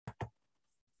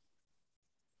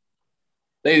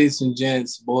Ladies and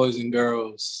gents, boys and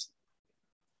girls,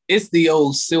 it's the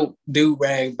old silk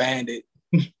do-rag bandit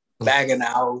back in the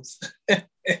house.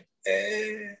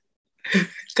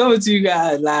 Coming to you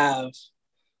guys live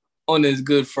on this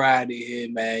Good Friday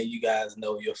here, man. You guys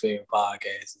know your favorite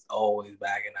podcast is always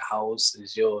back in the house.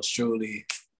 It's yours truly,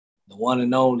 the one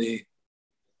and only,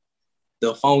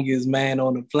 the funkiest man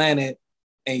on the planet.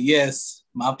 And yes,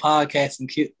 my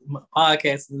podcasting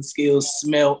skills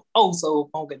smell oh so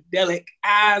funkadelic.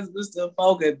 Mr.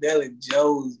 Funkadelic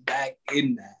Joe's back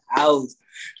in the house,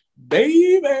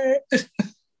 baby.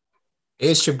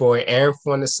 It's your boy Aaron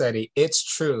Fornacetti. It's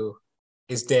true.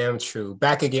 It's damn true.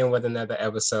 Back again with another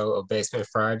episode of Basement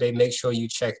Friday. Make sure you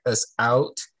check us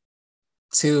out.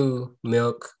 2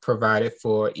 milk provided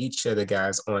for each of the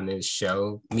guys on this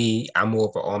show. Me, I'm more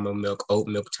of an almond milk, oat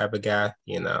milk type of guy.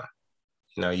 You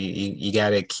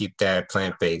got to keep that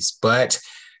plant-based. But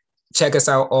check us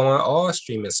out on all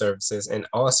streaming services and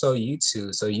also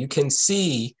YouTube. So you can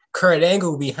see Kurt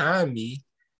Angle behind me,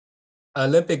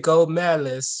 Olympic gold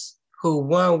medalist who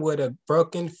won with a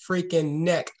broken freaking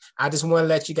neck. I just want to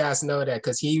let you guys know that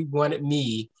because he wanted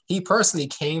me. He personally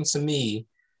came to me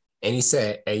and he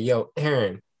said, hey, yo,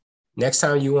 Aaron, next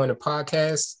time you want a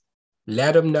podcast,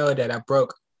 let him know that I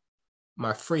broke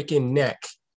my freaking neck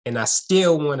and I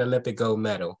still won Olympic gold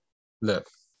medal. Look.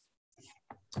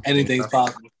 Anything's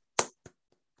possible.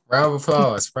 Round of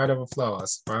applause. Round of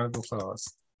applause. Round of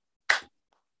applause.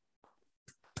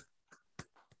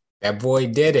 That boy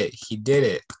did it. He did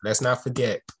it. Let's not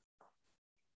forget.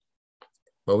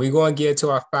 But we're going to get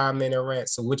to our 5-minute rant.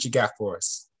 So what you got for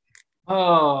us?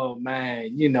 Oh,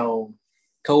 man.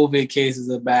 COVID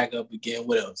cases are back up again.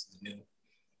 What else is new?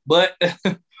 But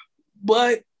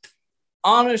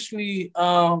honestly,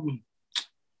 not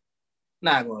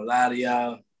going to lie to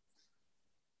y'all.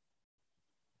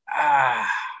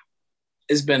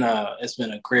 It's been a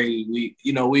crazy week.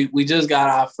 We just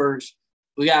got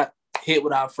we got hit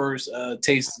with our first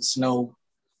taste of snow.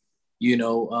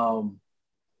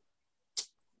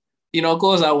 Of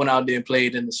course I went out there and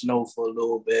played in the snow for a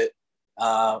little bit.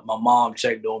 My mom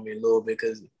checked on me a little bit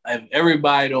because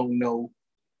everybody don't know.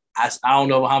 I don't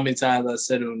know how many times I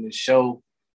said it on the show.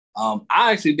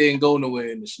 I actually didn't go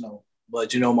nowhere in the snow,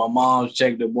 but my mom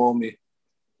checked up on me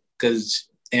because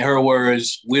in her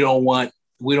words, we don't want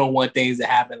things to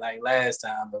happen like last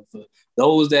time. But for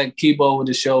those that keep over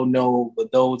the show know,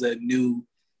 but those that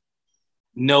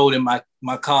know that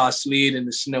my car slid in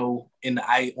the snow, in the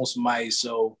ice, on some ice.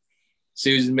 So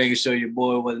she was just making sure your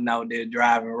boy wasn't out there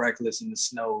driving reckless in the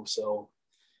snow. So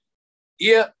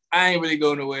yeah, I ain't really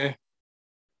going nowhere.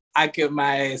 I kept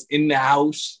my ass in the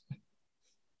house.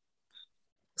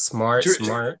 Smart.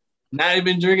 Not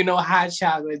even drinking no hot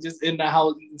chocolate, just in the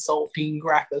house eating saltine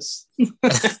crackers.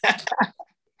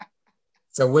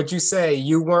 So would you say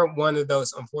you weren't one of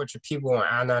those unfortunate people on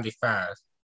I-95?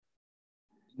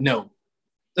 No.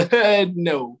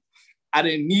 No. I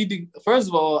didn't need to. First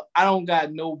of all, I don't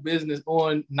got no business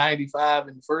on 95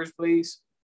 in the first place.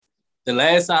 The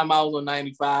last time I was on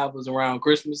 95 was around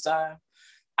Christmas time.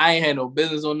 I ain't had no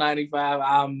business on 95.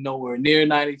 I'm nowhere near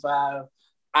 95.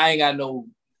 I don't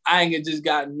have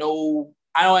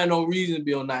no reason to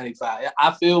be on 95.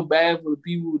 I feel bad for the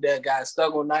people that got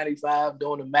stuck on 95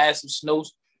 during the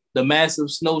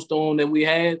massive snowstorm that we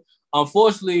had.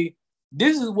 Unfortunately,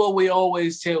 this is what we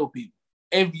always tell people.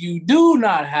 If you do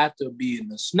not have to be in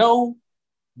the snow,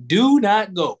 do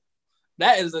not go.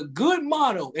 That is a good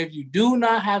motto. If you do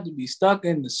not have to be stuck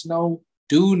in the snow,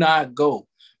 do not go.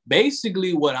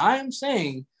 Basically, what I'm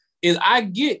saying is I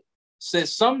get that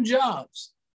some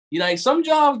jobs, some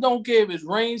jobs don't care if it's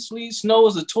rain, sleet, snow,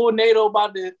 it's a tornado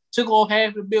about to took off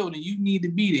half the building. You need to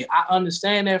be there. I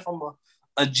understand that from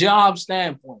a job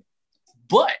standpoint.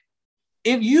 But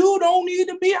if you don't need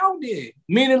to be out there,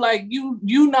 meaning like you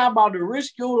not about to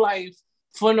risk your life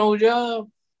for no job,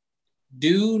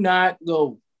 do not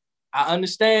go. I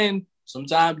understand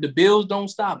sometimes the bills don't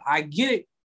stop. I get it.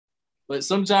 But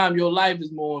sometimes your life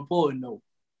is more important, though.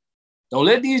 Don't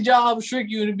let these jobs trick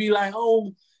you to be like,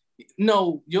 oh,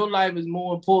 no, your life is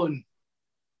more important.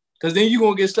 Because then you're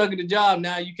going to get stuck at the job.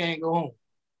 Now you can't go home.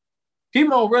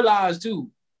 People don't realize, too,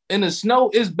 in the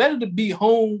snow, it's better to be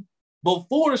home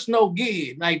before the snow get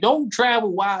here. Like, don't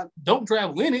travel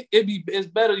in it. It's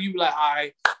better you be like, all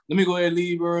right, let me go ahead and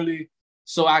leave early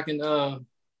so I can already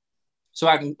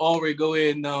go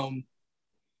ahead and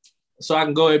so I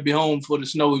can go ahead and be home before the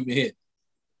snow even hit.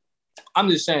 I'm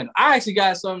just saying, I actually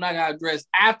got something I got to address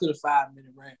after the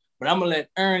 5-minute rant, but I'm going to let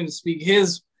Aaron speak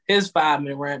his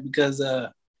 5-minute rant because,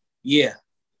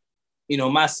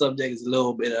 my subject is a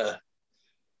little bit,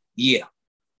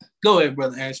 Go ahead,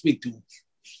 brother Aaron, speak to him.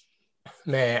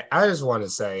 Man, I just want to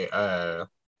say,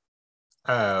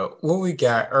 what we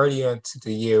got earlier into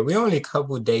the year, we only a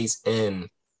couple days in,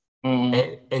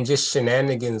 and just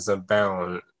shenanigans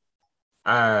abound.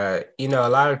 A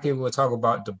lot of people will talk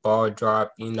about the ball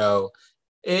drop,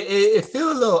 it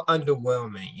feels a little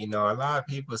underwhelming. A lot of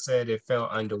people said it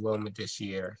felt underwhelming this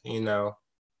year.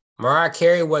 Mariah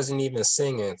Carey wasn't even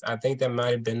singing. I think that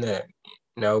might have been it.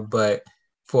 But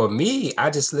for me,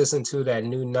 I just listened to that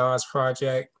new Nas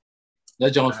project.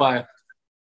 That Jones fire.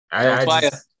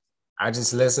 I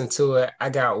just listened to it. I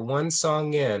got one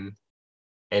song in,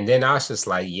 and then I was just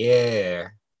like, yeah,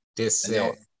 this is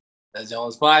it. That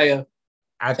Jones fire.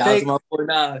 I Shout think out to my boy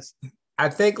Nas. I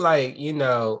think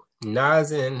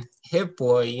Nas and Hit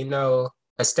Boy,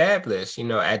 established.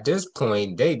 At this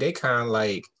point, they kind of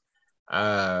like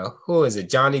who is it?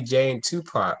 Johnny J and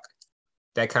Tupac.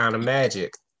 That kind of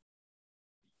magic.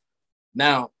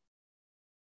 Now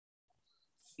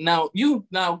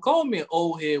call me an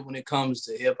old head when it comes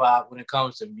to hip hop, when it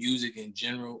comes to music in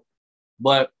general,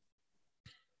 but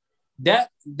the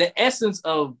essence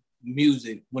of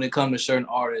music when it comes to certain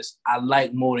artists, I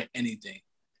like more than anything.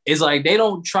 It's like they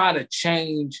don't try to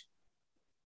change.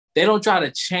 They don't try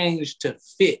to change to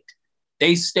fit.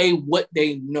 They stay what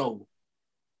they know,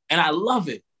 and I love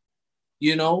it.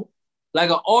 Like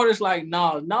an artist like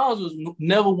Nas. Nas was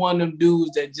never one of them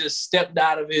dudes that just stepped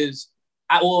out of his.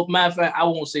 Matter of fact, I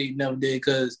won't say he never did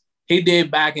because he did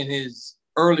back in his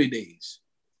early days.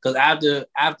 Because after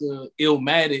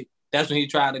Illmatic, that's when he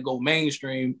tried to go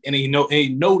mainstream, and he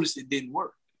noticed it didn't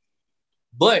work.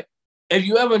 But if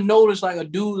you ever notice, like a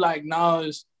dude like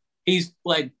Nas, he's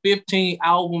like 15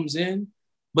 albums in,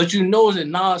 but you know that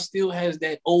Nas still has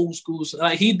that old school.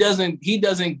 Like he doesn't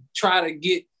try to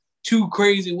get too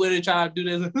crazy with it, try to do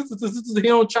this. He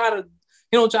don't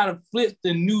try to flip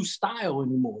the new style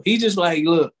anymore. He just like,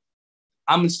 look,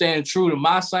 I'm staying true to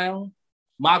my sound,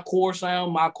 my core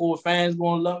fans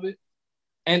gonna love it.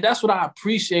 And that's what I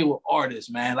appreciate with artists,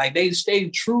 man. Like they stay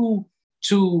true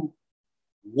to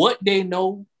what they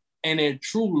know and they're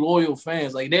true loyal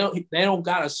fans. Like they don't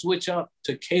gotta switch up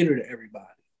to cater to everybody.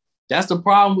 That's the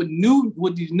problem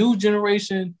with these new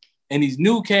generation and these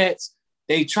new cats.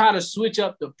 They try to switch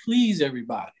up to please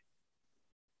everybody.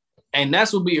 And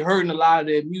that's what be hurting a lot of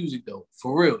their music, though.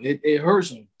 For real. It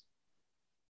hurts them.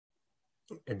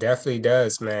 It definitely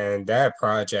does, man. That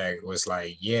project was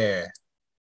like, yeah.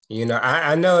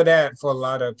 I know that for a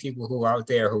lot of people who out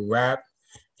there who rap,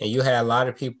 and you had a lot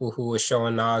of people who were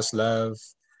showing Nas love,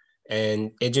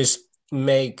 and it just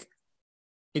make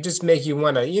you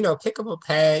want to, pick up a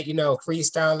pad,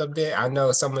 freestyle a bit. I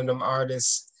know some of them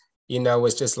artists,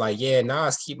 was just like, yeah,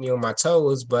 Nas keep me on my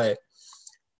toes, but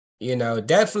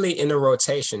definitely in the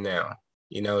rotation now.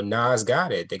 Nas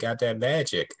got it. They got that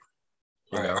magic,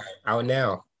 out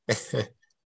now.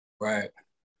 Right.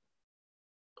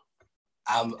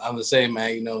 I'm gonna say,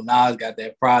 man, Nas got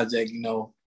that project.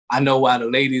 I know why the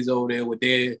ladies over there with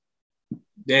their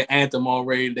anthem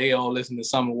already, they all listen to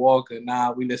Summer Walker.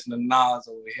 Nah, we listen to Nas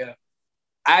over here.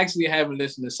 I actually haven't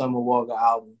listened to Summer Walker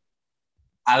album.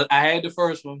 I had the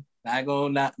first one. Not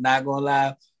gonna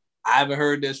lie. I haven't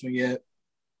heard this one yet.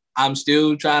 I'm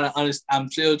still trying to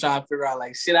figure out,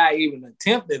 like, should I even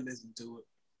attempt to listen to it?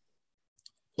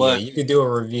 But yeah, you could do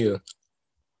a review.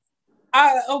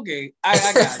 I got it. I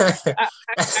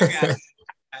got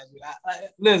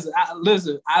it.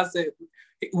 Listen. I said,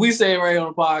 we say right on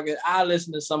the podcast, I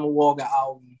listen to Summer Walker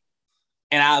album,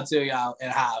 and I'll tell y'all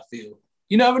and how I feel.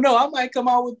 You never know. I might come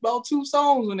out with about 2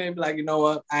 songs and they be like, you know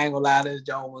what? I ain't gonna lie, this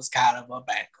Jones was kind of a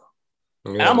backup.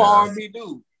 Yeah, and I'm an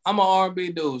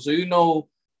R&B dude. So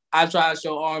I try to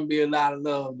show R&B a lot of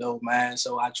love though, man.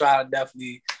 So I try to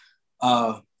definitely,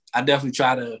 I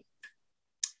try to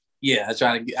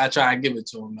give it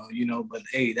to him though, but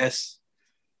hey, that's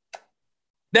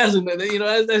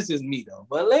another, that's just me though.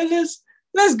 But let's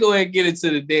go ahead and get into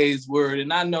today's word.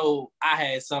 And I know I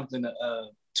had something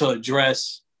to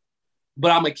address,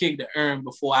 but I'm gonna kick the urn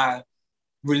before I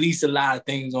release a lot of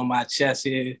things on my chest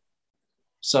here.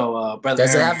 So, brother,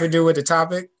 does it have to do with the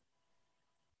topic?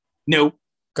 No.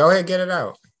 Go ahead, get it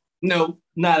out. No,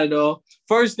 not at all.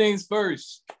 First things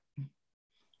first.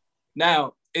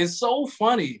 Now, it's so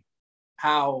funny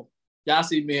how y'all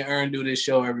see me and Ern do this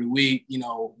show every week.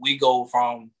 We go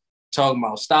from talking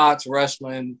about stocks,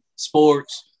 wrestling,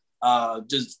 sports,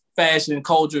 just fashion,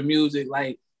 culture, music.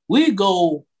 Like, we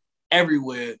go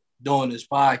everywhere doing this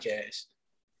podcast.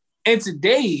 And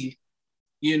today,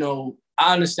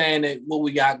 I understand that what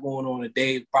we got going on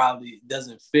today probably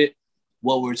doesn't fit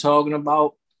what we're talking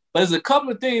about. But there's a couple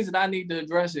of things that I need to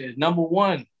address here. Number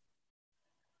one,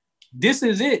 this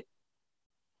is it.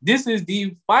 This is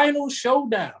the final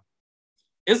showdown.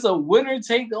 It's a winner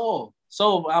take all.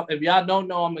 So if y'all don't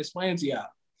know, I'm explaining to y'all.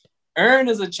 Ern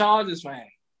is a Chargers fan.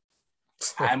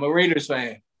 I'm a Raiders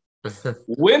fan.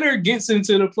 Winner gets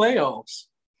into the playoffs.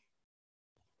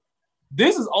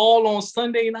 This is all on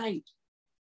Sunday night.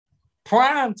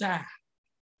 Prime time.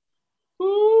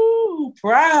 Ooh,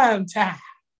 prime time.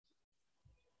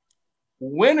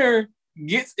 Winner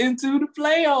gets into the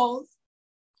playoffs.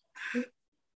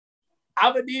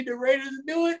 I'm going to need the Raiders to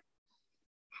do it.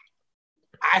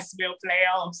 I smell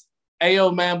playoffs. Hey,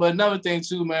 yo, man, but another thing,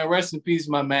 too, man, rest in peace,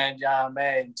 my man, John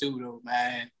Madden, too, though,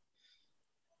 man.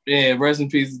 Yeah, rest in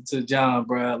peace to John,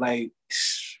 bro. Like,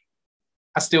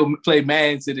 I still play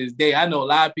Madden to this day. I know a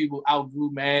lot of people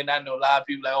outgrew Madden. I know a lot of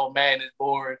people like, oh, Madden is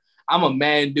boring. I'm a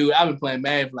Madden dude. I've been playing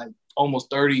Madden for like almost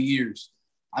 30 years.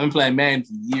 I've been playing Madden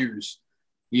for years.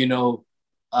 You know,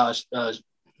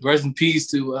 rest in peace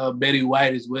to Betty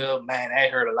White as well. Man, that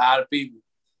hurt a lot of people.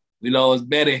 We lost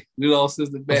Betty. We lost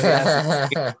Sister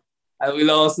Betty. We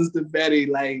lost Sister Betty.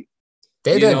 Like,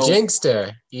 they done jinxed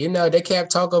her. You know, they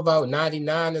kept talking about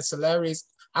 99 and celebrities.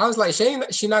 I was like,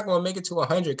 she not gonna make it to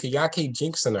 100 because y'all keep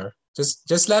jinxing her.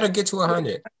 Just let her get to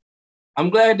 100.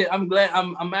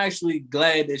 I'm actually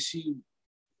glad that she,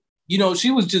 you know, she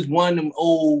was just one of them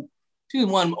old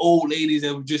ladies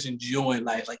that were just enjoying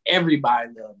life. Like everybody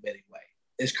loved Betty White.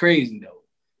 It's crazy though,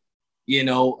 you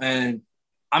know, and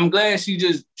I'm glad she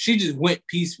just went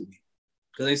peacefully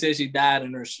because they said she died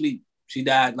in her sleep. She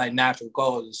died like natural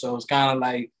causes. So it's kind of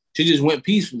like she just went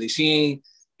peacefully.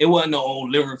 It wasn't no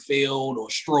old liver failed or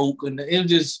stroke. And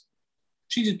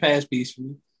she just passed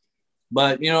peacefully.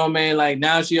 But you know what I mean? Like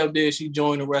now she up there, she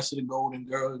joined the rest of the Golden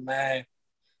Girls, man.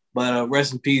 But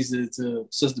rest in peace to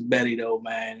Sister Betty though,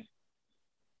 man.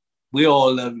 We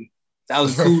all love you. That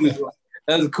was the coolest.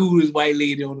 That was the coolest white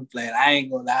lady on the planet. I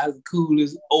ain't gonna lie. That was the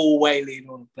coolest old white lady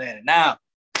on the planet. Now,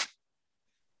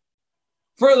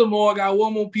 furthermore, I got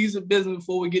one more piece of business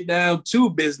before we get down to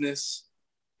business.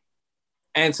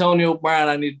 Antonio Brown,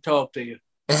 I need to talk to you.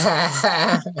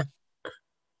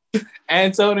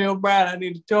 Antonio Brown, I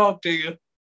need to talk to you.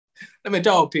 Let me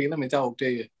talk to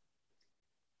you.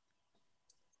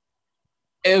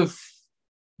 If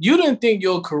you didn't think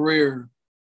your career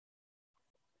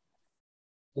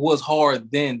was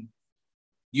hard then,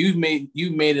 you've made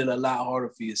it a lot harder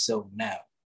for yourself now.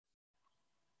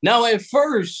 Now, at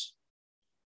first,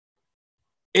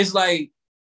 it's like,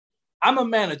 I'm a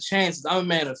man of chances. I'm a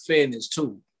man of fairness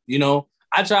too. You know,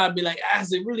 I try to be like,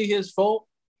 is it really his fault?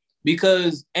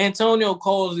 Because Antonio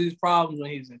caused these problems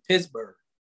when he was in Pittsburgh.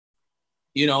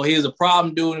 You know, he was a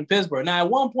problem dude in Pittsburgh. Now, at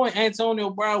one point, Antonio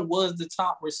Brown was the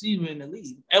top receiver in the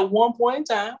league at one point in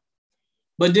time.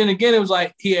 But then again, it was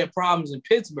like he had problems in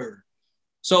Pittsburgh.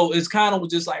 So it's kind of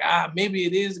just like, maybe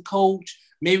it is the coach.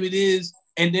 Maybe it is.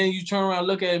 And then you turn around and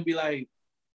look at it and be like,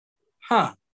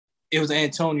 it was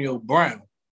Antonio Brown.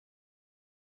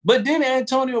 But then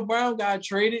Antonio Brown got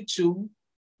traded to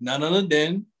none other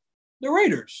than the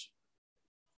Raiders.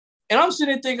 And I'm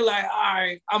sitting there thinking like,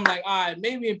 all right,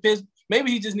 maybe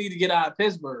he just need to get out of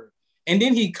Pittsburgh. And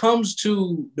then he comes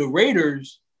to the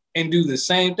Raiders and do the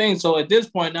same thing. So at this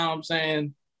point now I'm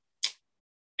saying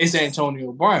it's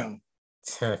Antonio Brown.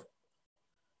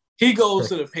 He goes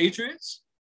to the Patriots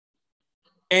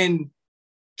and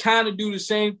kind of do the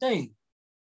same thing.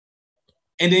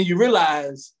 And then you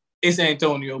realize it's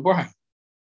Antonio Brown.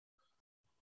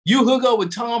 You hook up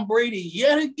with Tom Brady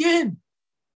yet again.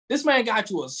 This man got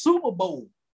you a Super Bowl.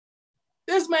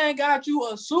 This man got you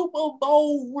a Super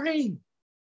Bowl ring.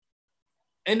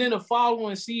 And then the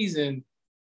following season,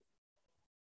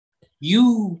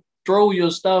 you throw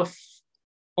your stuff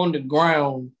on the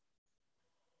ground,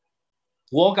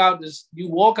 walk out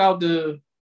the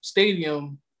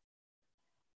stadium,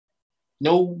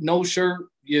 no shirt,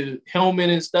 your helmet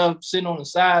and stuff, sitting on the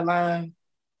sideline.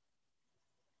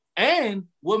 And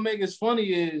what makes it funny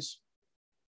is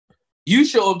you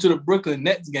show up to the Brooklyn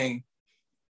Nets game.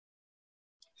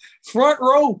 Front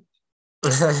row.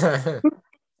 Front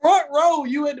row,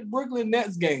 you at the Brooklyn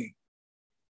Nets game.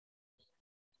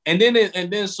 And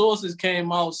then sources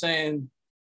came out saying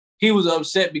he was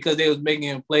upset because they was making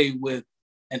him play with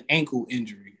an ankle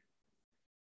injury.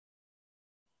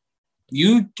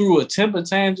 You threw a temper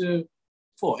tantrum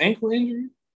for an ankle injury?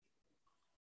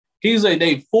 He's like,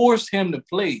 they forced him to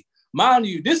play. Mind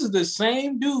you, this is the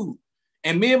same dude.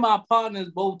 And me and my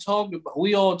partners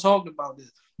we all talked about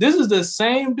this. This is the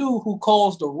same dude who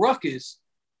caused the ruckus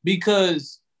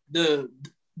because the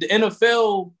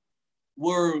NFL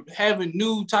were having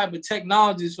new type of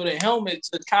technologies for the helmet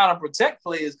to kind of protect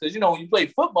players. Because, you know, when you play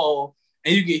football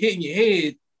and you get hit in your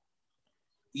head,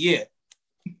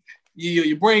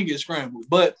 your brain gets scrambled.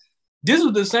 But this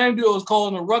was the same dude who was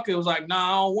causing a ruckus. It was like, nah,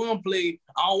 I don't want to play.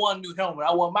 I don't want a new helmet.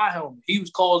 I want my helmet. He was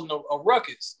causing a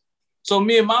ruckus. So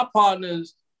me and my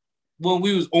partners, when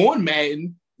we was on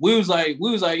Madden, we was like,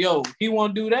 yo, he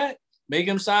want to do that? Make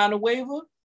him sign a waiver.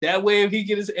 That way, if he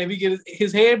get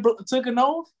his head taken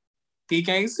off, he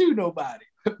can't sue nobody.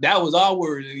 That was our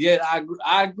word. And yet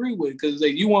I agree with it because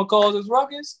like, you want to cause this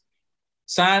ruckus,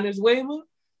 sign this waiver.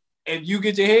 If you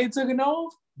get your head taken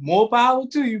off, more power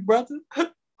to you, brother.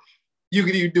 You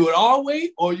can either do it our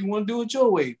way or you want to do it your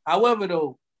way. However,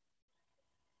 though,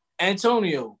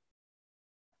 Antonio,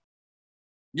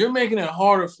 you're making it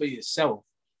harder for yourself.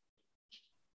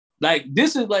 Like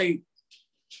this is like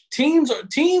teams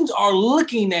are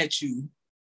looking at you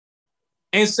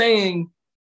and saying,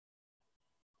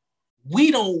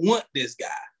 we don't want this guy.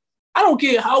 I don't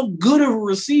care how good of a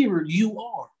receiver you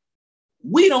are.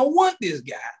 We don't want this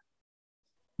guy.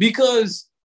 Because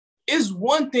it's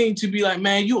one thing to be like,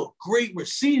 man, you're a great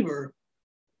receiver,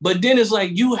 but then it's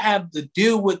like you have to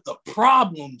deal with the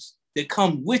problems that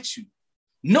come with you.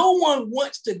 Nobody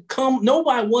wants to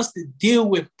deal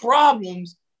with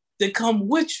problems that come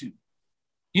with you.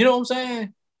 You know what I'm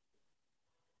saying?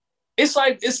 It's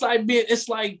like being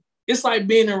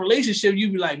in a relationship.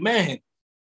 You be like, man,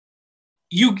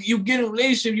 you get in a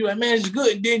relationship, you like, man, it's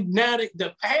good. And then now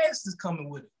the past is coming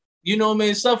with it. You know what I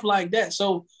mean? Stuff like that.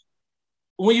 So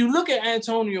when you look at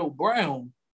Antonio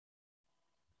Brown,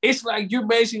 it's like you're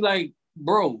basically like,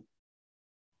 bro,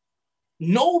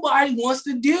 nobody wants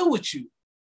to deal with you.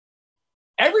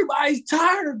 Everybody's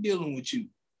tired of dealing with you.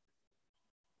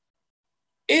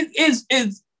 It's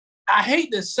I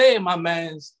hate to say it, my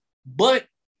mans, but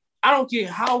I don't care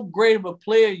how great of a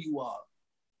player you are.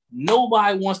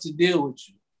 Nobody wants to deal with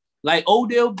you. Like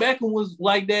Odell Beckham was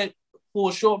like that for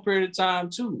a short period of time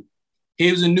too.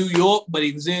 He was in New York, but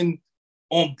he was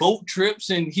on boat trips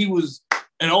and he was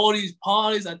in all these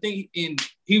parties. I think he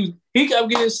kept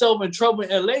getting himself in trouble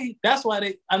in LA. That's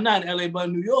why I'm not in LA, but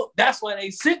in New York. That's why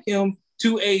they sent him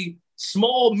to a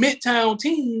small midtown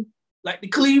team like the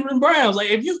Cleveland Browns.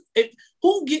 Like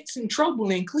who gets in trouble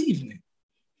in Cleveland?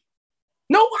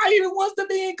 Nobody even wants to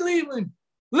be in Cleveland.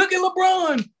 Look at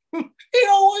LeBron. He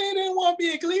didn't want to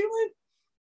be in Cleveland.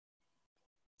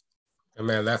 The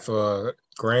man left for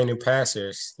grand new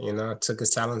pastures, took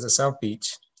his talents to South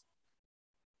Beach.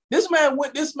 This man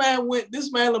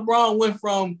LeBron went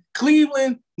from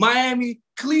Cleveland, Miami,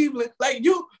 Cleveland. Like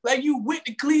you went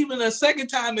to Cleveland a second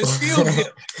time and still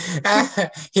get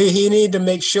he needed to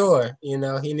make sure, he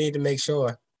needed to make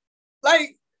sure.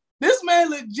 Like this man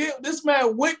went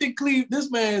to Cleveland. This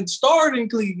man started in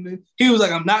Cleveland. He was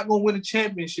like, I'm not gonna win a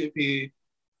championship here.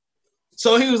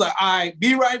 So he was like, all right,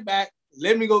 be right back.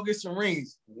 Let me go get some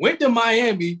rings. Went to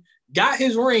Miami, got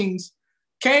his rings,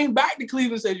 came back to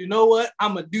Cleveland, said, you know what?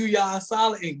 I'm going to do y'all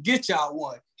solid and get y'all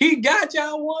one. He got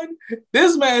y'all one.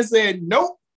 This man said,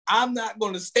 nope, I'm not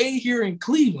going to stay here in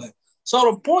Cleveland. So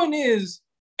the point is,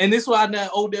 and this is why now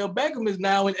Odell Beckham is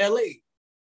now in L.A.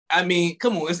 I mean,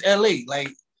 come on, it's L.A. Like,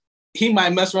 he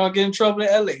might mess around, get in trouble in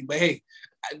L.A., but hey,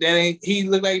 he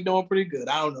looked like he's doing pretty good.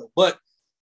 I don't know. But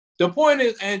the point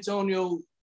is, Antonio,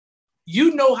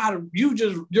 you're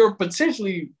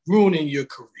potentially ruining your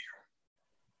career.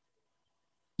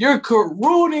 You're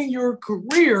ruining your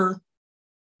career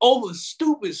over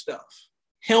stupid stuff.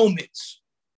 Helmets,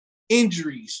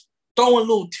 injuries, throwing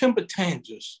little temper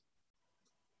tantrums.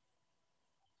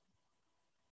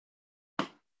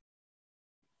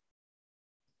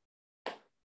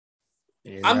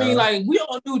 Yeah. I mean, like, we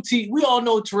all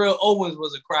know Terrell Owens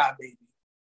was a crybaby.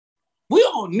 We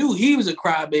all knew he was a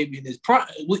crybaby in his prime.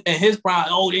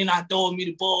 Oh, they're not throwing me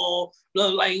the ball.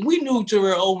 Like, we knew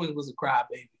Terrell Owens was a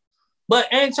crybaby.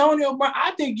 But Antonio Brown,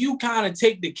 I think you kind of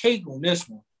take the cake on this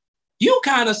one. You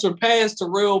kind of surpassed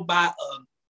Terrell by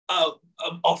a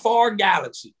far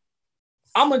galaxy.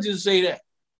 I'm going to just say that.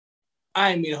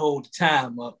 I ain't mean to hold the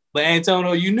time up. But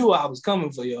Antonio, you knew I was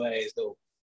coming for your ass, though.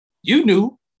 You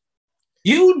knew.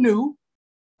 Didn't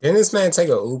this man take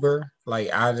an Uber, like,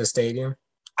 out of the stadium?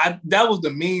 That was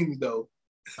the meme, though.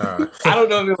 I don't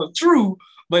know if it was true,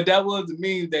 but that was the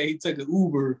meme that he took an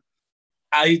Uber.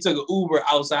 He took an Uber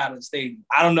outside of the stadium.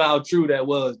 I don't know how true that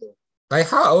was, though. Like,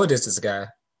 how old is this guy?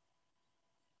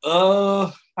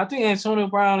 I think Antonio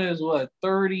Brown is,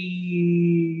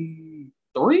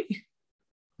 33?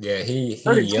 Yeah, he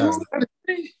young.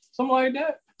 33, something like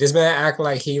that. This man act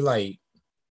like he, like,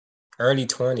 early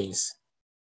 20s.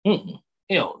 Hell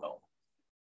no.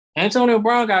 Antonio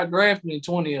Brown got drafted in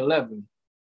 2011.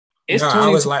 I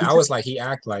was like, he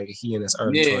act like he in his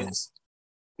early 20s.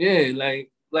 Yeah,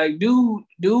 like dude,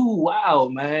 wow,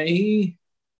 man.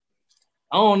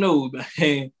 I don't know,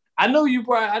 man. I know you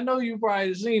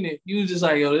probably seen it. You was just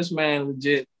like, yo, this man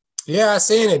legit. Yeah, I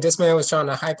seen it. This man was trying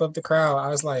to hype up the crowd. I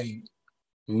was like,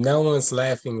 no one's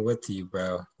laughing with you,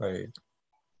 bro. Like,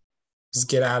 just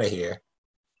get out of here.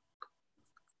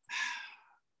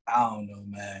 I don't know,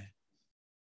 man.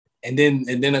 And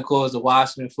then of course the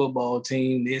Washington football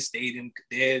team,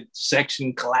 their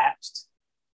section collapsed.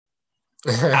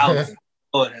 I was like,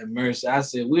 Lord have mercy. I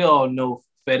said, we all know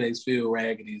FedEx Field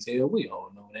raggedy as hell. We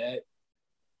all know that.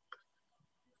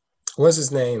 What's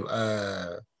his name?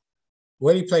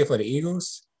 What did he play for the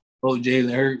Eagles? Oh,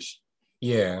 Jalen Hurts.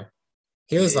 Yeah.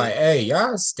 He was Yeah. like, hey,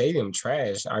 y'all stadium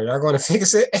trash. Are y'all going to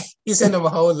fix it? He sent them a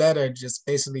whole letter just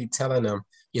basically telling them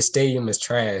your stadium is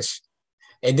trash.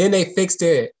 And then they fixed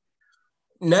it.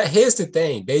 Now, here's the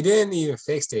thing. They didn't even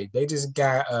fix it. They just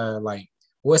got like,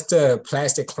 what's the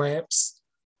plastic clamps?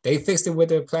 They fixed it with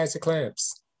the plastic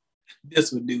clamps.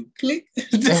 This would do click.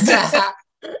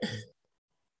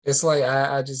 It's like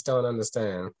I just don't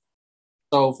understand.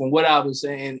 So from what I was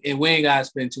saying, and we ain't gotta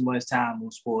spend too much time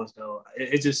on sports though.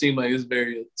 It just seemed like it's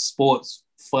very sports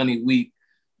funny week.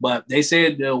 But they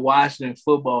said the Washington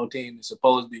football team is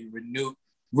supposed to be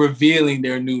revealing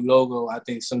their new logo. I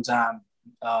think sometime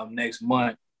next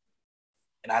month,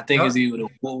 and I think Huh? it's either the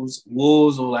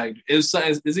Wolves or like it's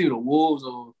either the Wolves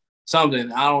or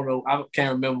something. I don't know. I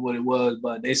can't remember what it was,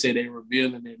 but they said they're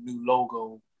revealing their new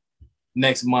logo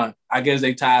next month. I guess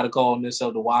they tired of calling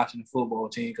themselves the Washington football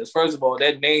team because first of all,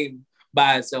 that name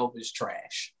by itself is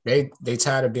trash. They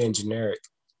tired of being generic.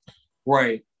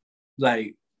 Right.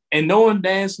 Like, and knowing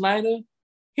Dan Snyder,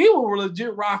 he will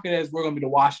legit rock it as we're gonna be the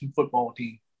Washington football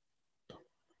team.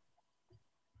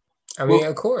 I mean,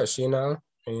 of course, you know.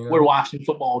 We're the Washington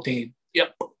football team.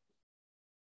 Yep.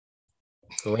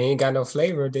 We ain't got no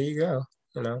flavor. There you go.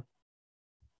 You know.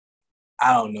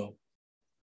 I don't know.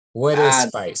 What is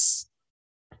spice?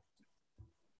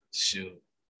 Shoot.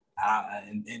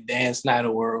 In Dan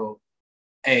Snyder world,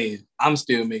 hey, I'm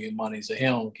still making money, so he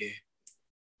don't care.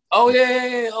 Oh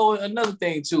yeah. Oh, another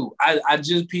thing too. I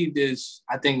just peeped this.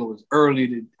 I think it was early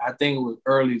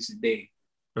today.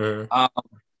 Mm-hmm.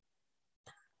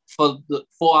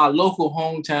 For our local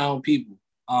hometown people.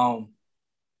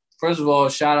 First of all,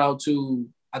 shout out to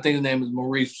I think his name is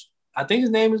Maurice. I think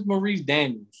his name is Maurice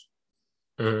Daniels.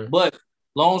 Mm-hmm. But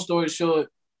long story short,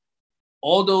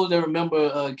 all those that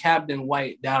remember Captain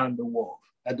White down at the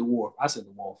wharf. I said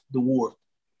the wharf,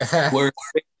 where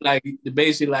like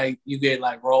basically like you get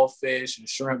like raw fish and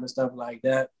shrimp and stuff like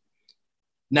that.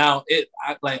 Now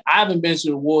I haven't been to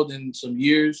the wharf in some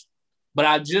years, but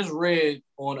I just read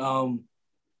on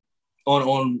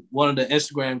one of the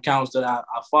Instagram accounts that I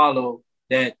follow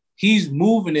that he's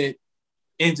moving it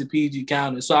into PG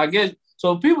County. So I guess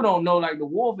so if people don't know, like the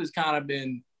wharf has kind of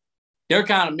been they're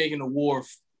kind of making the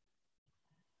wharf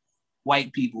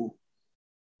white people,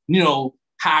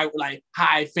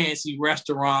 high fancy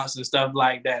restaurants and stuff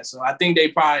like that. So I think they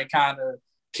probably kind of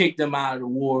kicked him out of the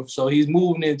wharf. So he's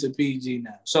moving into PG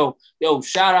now. So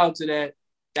shout out to that.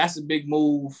 That's a big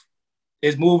move.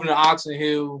 It's moving to Oxon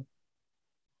Hill.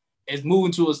 It's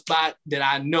moving to a spot that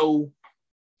I know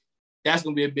that's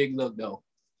gonna be a big look though.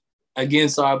 Again,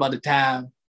 sorry about the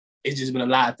time. It's just been a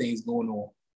lot of things going on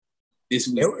this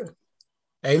week.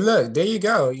 Hey, look, there you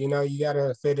go. You know, you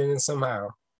gotta fit it in somehow.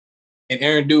 And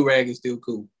Aaron Durag is still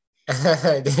cool.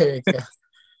 There you go.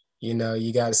 You know,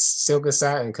 you got Silk and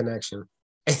Satin connection.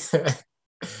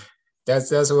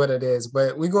 That's what it is.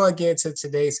 But we're going to get into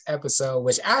today's episode,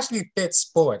 which actually fits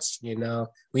sports. You know,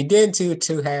 we didn't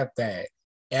to have that.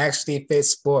 It actually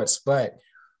fits sports. But,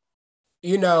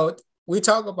 you know, we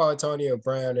talk about Antonio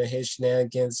Brown and his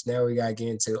shenanigans. Now we got to get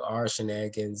into our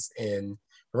shenanigans in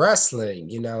wrestling.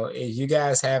 You know, if you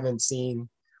guys haven't seen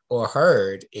or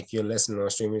heard, if you're listening on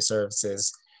streaming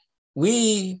services,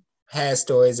 we had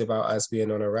stories about us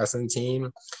being on a wrestling team,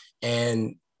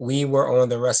 and we were on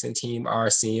the wrestling team our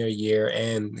senior year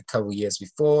and a couple years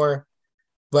before.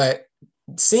 But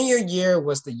senior year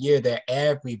was the year that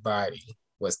everybody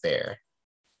was there.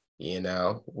 You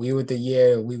know, we were the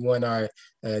year we won our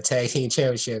tag team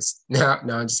championships. No,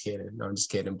 I'm just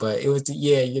kidding. But it was the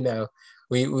year, you know,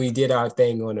 we did our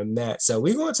thing on the mat. So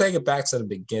we're going to take it back to the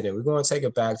beginning. We're going to take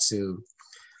it back to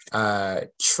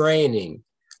training.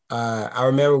 I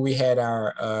remember we had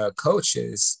our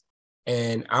coaches,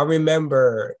 and I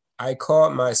remember I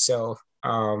caught myself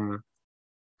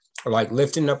like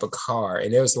lifting up a car,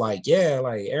 and it was like, yeah,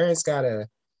 like Aaron's gotta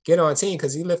get on team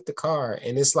because he lifted the car,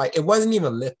 and it's like it wasn't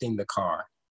even lifting the car;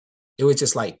 it was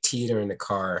just like teetering the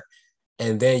car,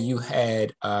 and then you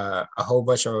had a whole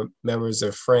bunch of members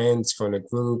of Friends from the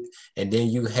group, and then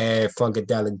you had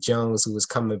Funkadelic Jones, who was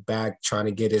coming back trying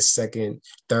to get his second,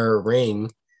 third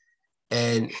ring.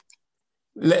 And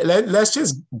let's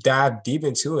just dive deep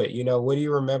into it. You know, what do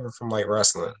you remember from like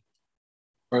wrestling?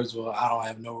 First of all, I don't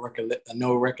have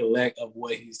no recollect of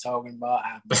what he's talking about. I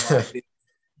have no idea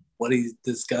what he's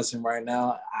discussing right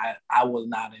now. I was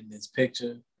not in this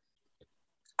picture.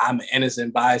 I'm an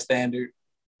innocent bystander,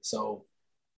 so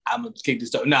I'm gonna kick this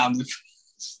stuff. I'm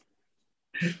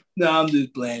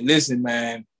just playing. Listen,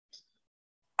 man.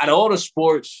 Out of all the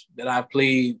sports that I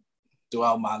played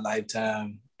throughout my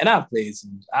lifetime, and I played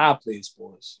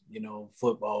sports, you know,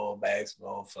 football,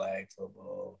 basketball, flag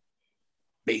football,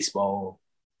 baseball,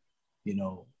 you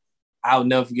know. I'll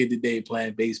never forget the day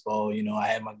playing baseball. You know, I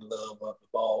had my glove up, the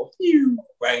ball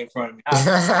right in front of me.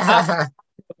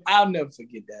 I'll never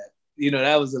forget that. You know,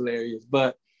 that was hilarious.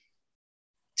 But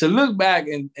to look back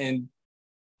and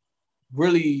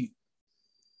really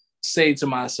say to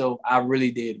myself, I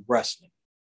really did wrestling.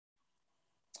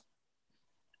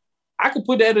 I could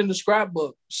put that in the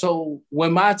scrapbook. So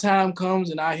when my time comes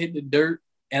and I hit the dirt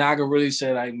and I can really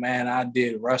say, like, man, I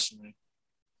did wrestling.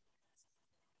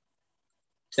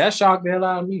 That shocked the hell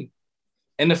out of me.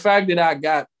 And the fact that I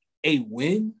got a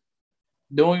win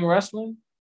doing wrestling,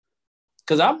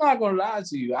 because I'm not going to lie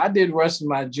to you, I did wrestling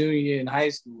my junior year in high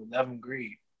school, 11th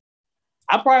grade.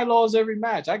 I probably lost every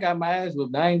match. I got my ass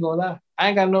whooped. I ain't going to lie. I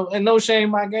ain't got no shame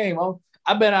in my game.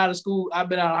 I've been out of school. I've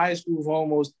been out of high school for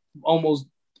almost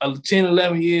 10,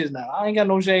 11 years now. I ain't got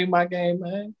no shame in my game,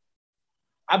 man.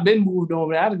 I've been moved on,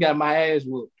 man. I just got my ass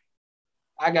whooped.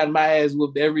 I got my ass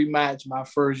whooped every match my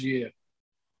first year.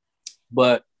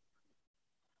 But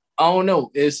I don't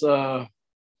know. It's I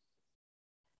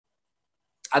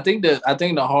think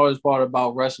the hardest part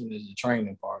about wrestling is the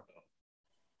training part, though.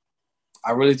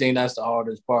 I really think that's the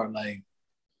hardest part. Like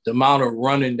the amount of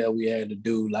running that we had to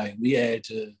do. Like we had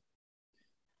to.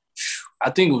 I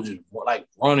think it was just like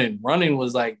running. Running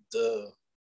was like the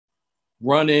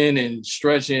running and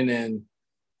stretching and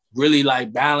really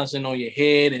like balancing on your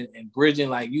head and bridging.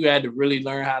 Like you had to really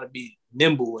learn how to be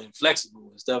nimble and flexible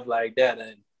and stuff like that.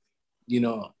 And you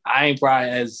know, I ain't probably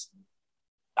as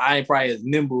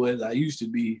nimble as I used to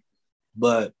be,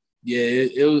 but yeah,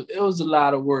 it was a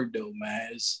lot of work though,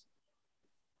 man.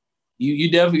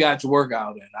 You definitely got your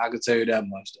workout in. I could tell you that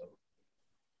much though.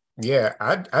 Yeah,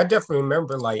 I definitely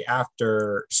remember like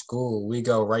after school, we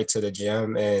go right to the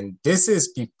gym, and this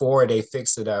is before they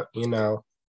fix it up, you know.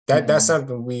 That's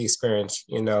something we experienced,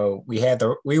 you know. We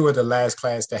were the last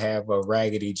class to have a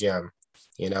raggedy gym.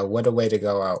 You know, what a way to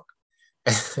go out.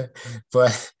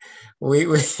 But we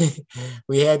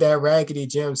we had that raggedy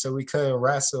gym, so we couldn't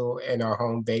wrestle in our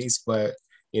home base, but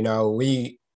you know,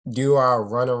 we do our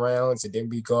runarounds and then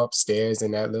we go upstairs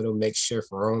in that little makeshift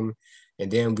room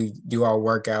and then we do our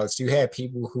workouts. You had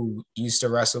people who used to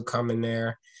wrestle come in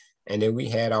there, and then we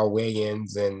had our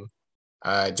weigh-ins and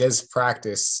just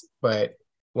practice. But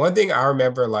one thing I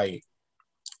remember, like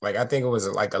I think it was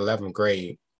like 11th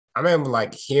grade. I remember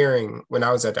like hearing when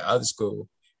I was at the other school,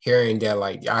 hearing that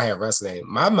like y'all had wrestling.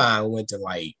 My mind went to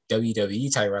like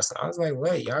WWE type wrestling. I was like,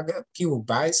 wait, y'all got people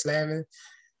body slamming?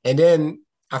 And then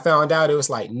I found out it was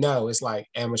like, no, it's like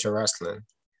amateur wrestling.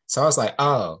 So I was like,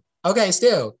 oh, okay,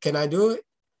 still, can I do it?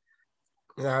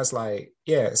 And I was like,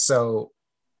 yeah. So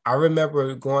I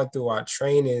remember going through our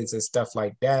trainings and stuff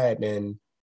like that. And,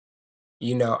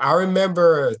 you know, I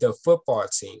remember the football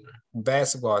team,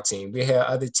 basketball team. We had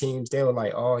other teams, they were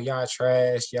like, oh, y'all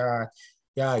trash,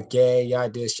 y'all gay, y'all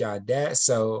this, y'all that.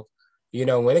 So, you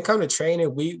know, when it comes to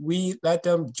training, we let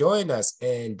them join us,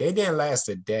 and they didn't last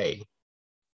a day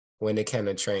when it came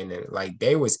to training. Like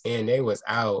they was in, they was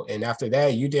out. And after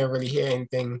that, you didn't really hear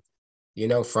anything, you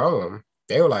know, from them.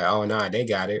 They were like, oh, nah, they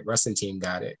got it. Wrestling team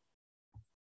got it.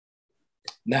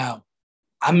 Now,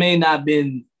 I may not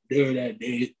been there that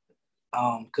day,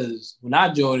 because when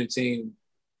I joined the team,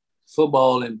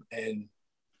 football and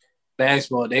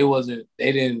basketball, they was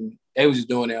just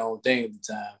doing their own thing at the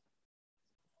time.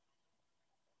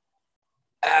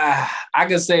 I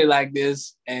can say like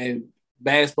this, and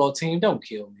basketball team, don't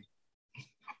kill me.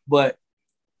 But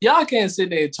y'all can't sit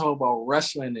there and talk about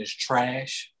wrestling is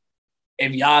trash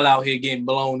if y'all out here getting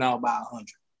blown out by 100.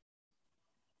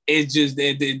 It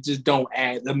just don't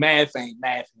add. The math ain't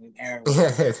mathing, Aaron.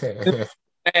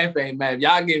 Math ain't math.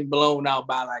 Y'all getting blown out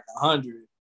by like 100,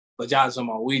 but y'all talking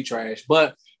about we trash.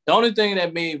 But the only thing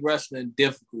that made wrestling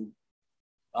difficult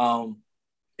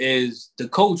is the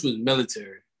coach was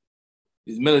military.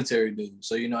 He's a military dude.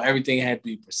 So, you know, everything had to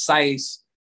be precise.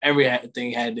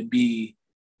 Everything had to be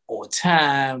on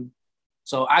time.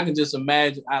 So I can just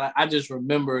imagine. I just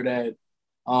remember that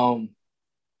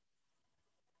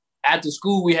after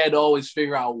school we had to always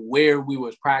figure out where we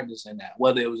was practicing at,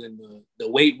 whether it was in the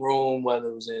weight room, whether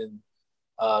it was in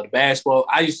the basketball.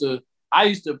 I used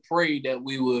to pray that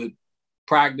we would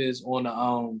practice on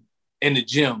the in the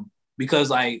gym because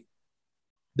like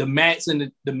the mats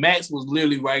and the mats was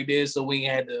literally right there, so we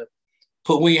had to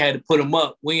put them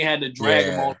up. We had to drag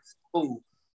them all to school.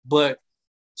 But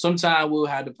sometimes we'll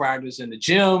have to practice in the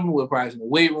gym. We'll practice in the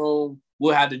weight room.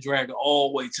 We'll have to drag it all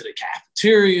the way to the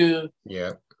cafeteria.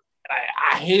 Yeah.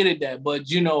 I hated that, but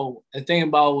you know, the thing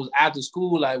about it was after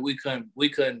school, like we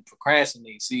couldn't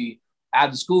procrastinate. See,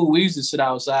 after school, we used to sit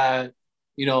outside,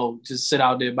 you know, just sit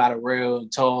out there by the rail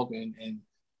and talk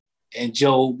and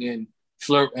joke and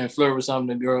flirt with some of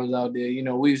the girls out there. You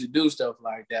know, we used to do stuff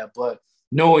like that. But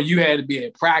knowing you had to be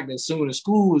at practice soon as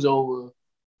school was over,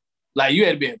 like you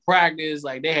had to be at practice,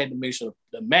 like they had to make sure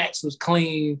the mats was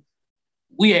clean.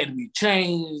 We had to be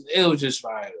changed. It was just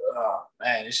like, oh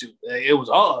man, it was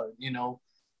hard, you know.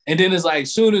 And then it's like,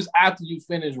 soon as after you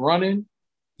finish running,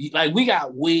 like we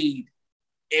got weighed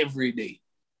every day.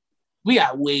 We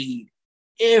got weighed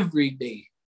every day.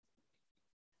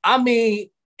 I mean,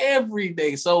 every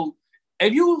day. So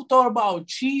if you thought about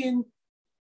cheating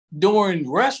during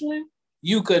wrestling,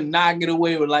 you could not get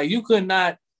away with, like, you could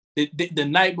not, the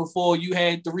night before you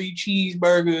had 3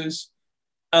 cheeseburgers,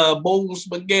 bowl of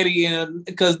spaghetti, and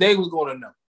because they was gonna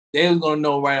know. They was gonna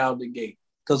know right out the gate.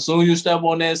 Because soon as you step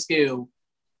on that scale,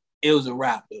 it was a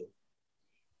wrap, dude.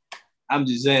 I'm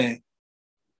just saying.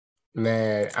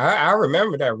 Man, I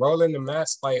remember that rolling the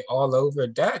mats like all over.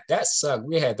 That sucked.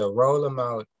 We had to roll them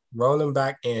out, roll them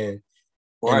back in.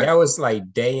 And that was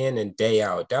like day in and day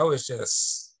out. That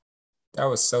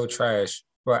was so trash.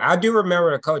 But I do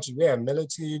remember the coaches. We had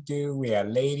military dude, we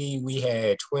had lady, we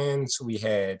had twins, we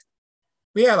had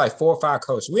like 4 or 5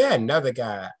 coaches. We had another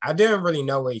guy. I didn't really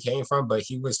know where he came from, but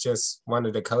he was just one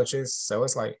of the coaches. So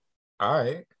it's like, all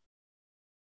right.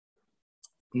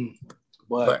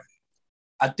 But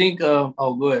I think, go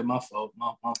ahead. My fault.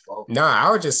 My fault. No,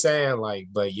 I was just saying, like,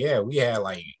 but yeah, we had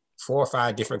like 4 or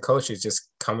 5 different coaches just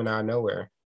coming out of nowhere.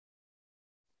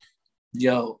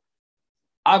 Yo,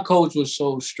 our coach was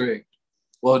so strict.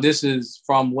 Well, this is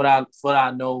from what I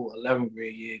know, 11th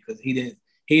grade year, because he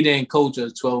didn't coach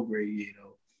us 12th grade year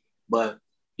though. But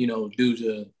you know, due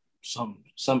to some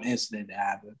incident that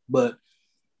happened. But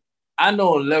I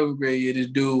know 11th grade year, this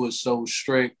dude was so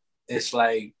strict. It's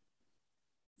like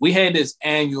we had this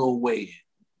annual weigh-in.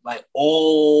 Like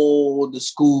all the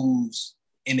schools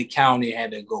in the county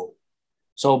had to go.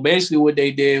 So basically, what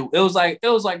they did, it was like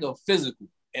a physical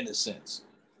in a sense.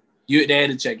 They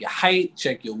had to check your height,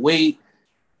 check your weight.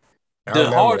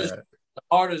 The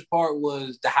hardest part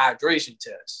was the hydration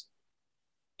test.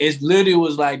 It literally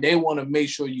was like they want to make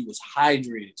sure you was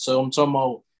hydrated. So I'm talking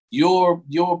about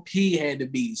your pee had to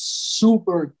be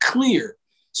super clear.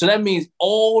 So that means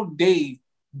all day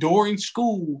during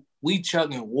school, we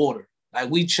chugging water. Like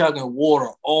we chugging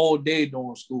water all day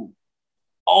during school.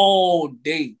 All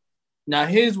day. Now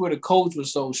here's where the coach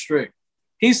was so strict.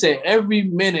 He said every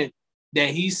minute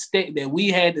that we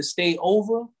had to stay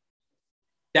over,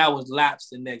 that was lapsed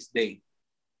the next day.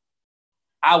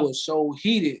 I was so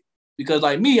heated because,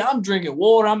 like me, I'm drinking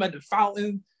water. I'm at the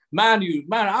fountain. Mind you,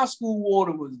 our school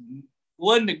water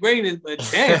wasn't the greatest, but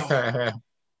damn,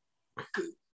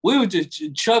 we were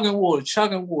just chugging water.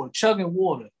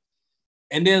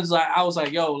 And then I was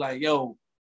like, yo,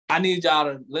 I need y'all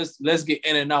to let's get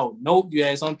in and out. Nope, you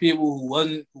had some people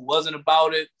who wasn't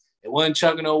about it. They wasn't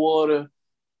chugging no water.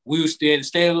 We was there to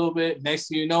stay a little bit. Next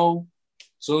thing you know,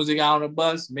 as soon as they got on the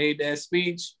bus, made that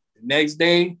speech, the next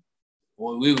day,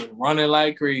 boy, we was running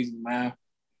like crazy, man.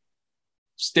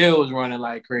 Still was running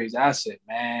like crazy. I said,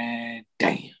 man,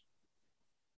 damn.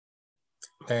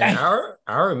 Man,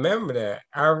 I remember that.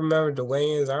 I remember the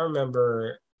weigh-ins. I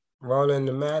remember rolling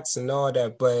the mats and all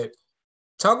that. But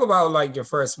talk about like your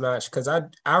first match, because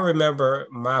I remember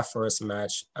my first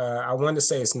match. I want to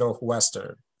say it's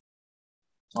Northwestern.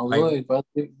 Oh, like, brother,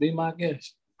 be my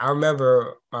guest. I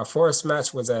remember my first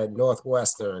match was at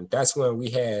Northwestern. That's when we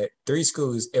had 3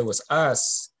 schools. It was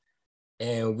us,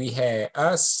 and we had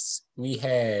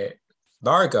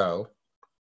Largo,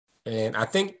 and I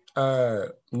think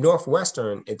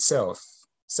Northwestern itself.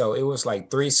 So it was like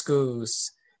 3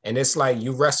 schools, and it's like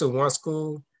you wrestle one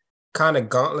school, kind of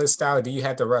gauntlet style. Do you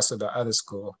have to wrestle the other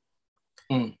school?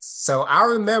 So I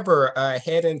remember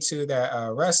heading to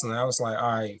that wrestling. I was like,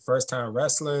 all right, first time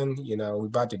wrestling, you know, we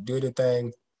about to do the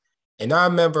thing. And I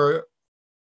remember,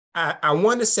 I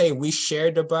want to say we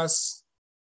shared the bus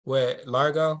with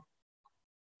Largo.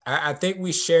 I think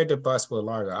we shared the bus with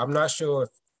Largo. I'm not sure if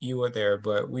you were there,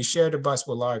 but we shared the bus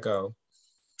with Largo.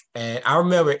 And I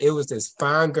remember it was this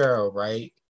fine girl,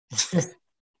 right?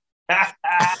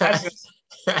 I should,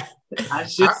 I, I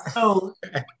should know.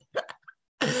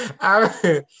 I,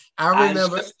 I I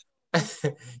remember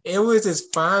should. it was this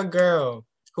fine girl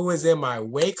who was in my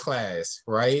weight class,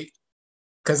 right?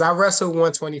 Because I wrestled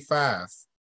 125,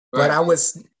 Right.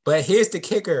 but here's the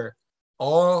kicker: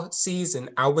 all season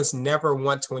I was never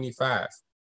 125.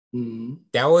 Mm-hmm.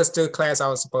 That was the class I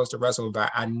was supposed to wrestle,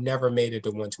 but I never made it to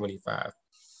 125.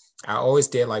 I always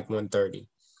did like 130.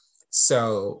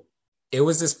 So it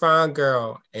was this fine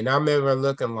girl, and I remember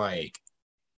looking like,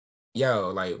 yo,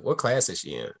 like, what class is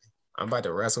she in? I'm about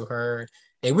to wrestle her.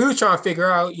 And we were trying to figure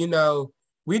out,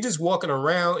 we just walking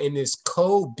around in this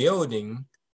cold building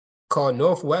called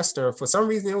Northwestern. For some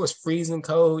reason, it was freezing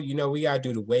cold. We got to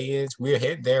do the weigh-ins. We were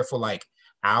hit there for like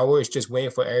hours just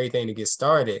waiting for everything to get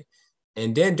started.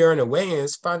 And then during the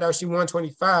weigh-ins, found out she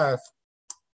 125.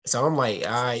 So I'm like,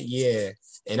 all right, yeah.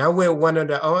 And I went one of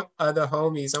the other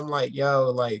homies. I'm like, yo,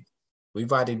 like, we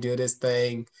about to do this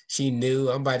thing. She knew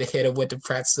I'm about to hit her with the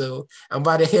pretzel. I'm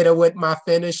about to hit her with my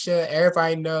finisher.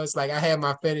 Everybody knows, like, I had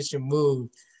my finisher move.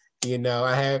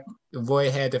 The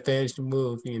boy had to finish the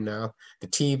move, the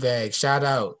tea bag. Shout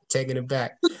out, taking it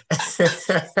back.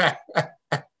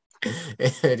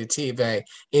 The tea bag.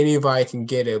 Anybody can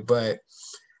get it. But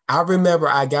I remember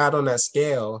I got on that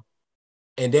scale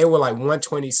and they were like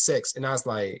 126. And I was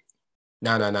like,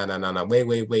 no, no, no, no, no, no.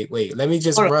 Wait. Let me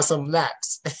just Hold on. run some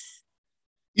laps.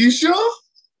 You sure?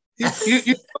 You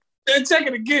check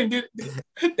it again.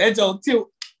 That's your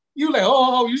tilt. You like,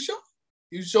 oh, you sure?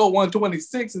 You sure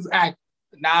 126 is act?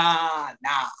 Nah. I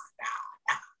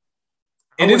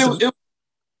And then was,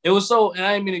 it was so, and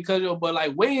I didn't mean to cut you off, but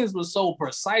like Wayans was so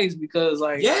precise because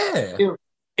like yeah.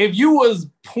 if you was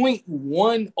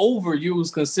 0.1 over, you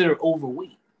was considered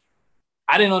overweight.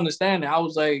 I didn't understand it. I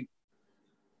was like,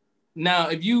 now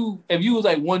if you was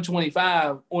like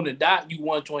 125 on the dot, you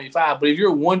 125. But if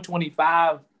you're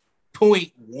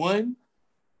 125.1,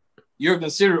 you're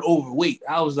considered overweight.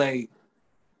 I was like,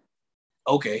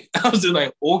 okay. I was just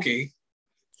like, okay.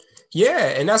 Yeah,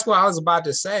 and that's what I was about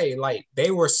to say. Like,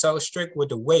 they were so strict with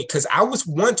the weight because I was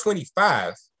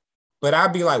 125, but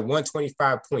I'd be like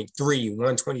 125.3,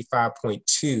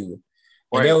 125.2. And it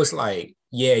Right. was like,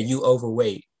 yeah, you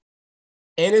overweight.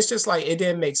 And it's just like, it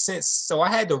didn't make sense. So I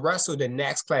had to wrestle the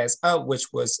next class up, which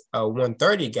was a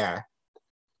 130 guy.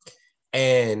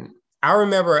 And I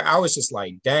remember I was just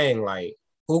like, dang, like,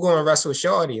 who gonna wrestle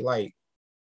Shorty? Like,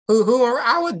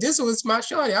 this was my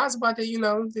Shorty. I was about to,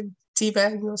 the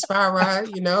teabag, spy ride,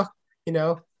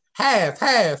 half,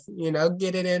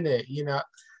 get it in there,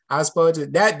 I was supposed to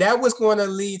that was going to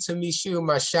lead to me shooting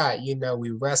my shot.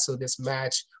 We wrestled this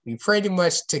match. We pretty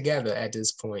much together at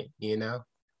this point, We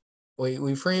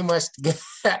pretty much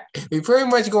we pretty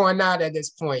much going out at this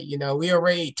point, we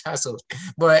already tussled.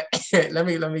 But let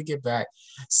me get back.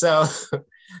 So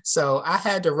I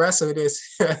had to wrestle this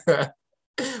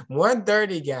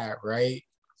 130 guy, right?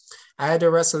 I had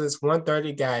to wrestle this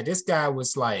 130 guy. This guy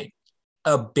was like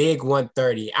a big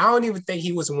 130. I don't even think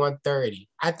he was 130.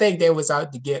 I think they was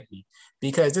out to get me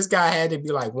because this guy had to be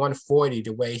like 140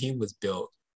 the way he was built.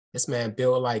 This man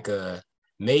built like a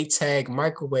Maytag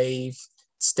microwave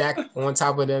stacked on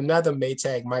top of another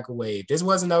Maytag microwave. This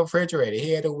wasn't a refrigerator.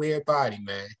 He had a weird body,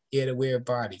 man. He had a weird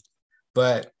body.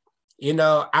 But,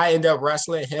 I ended up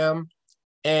wrestling him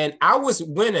and I was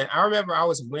winning. I remember I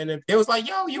was winning. It was like,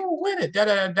 yo, you were winning, da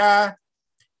da da da.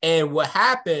 And what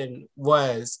happened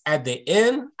was at the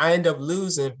end, I ended up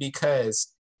losing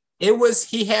because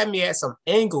he had me at some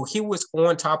angle. He was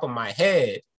on top of my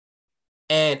head.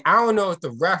 And I don't know if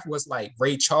the ref was like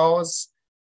Ray Charles,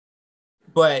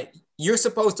 but you're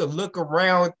supposed to look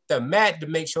around the mat to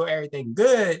make sure everything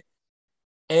good.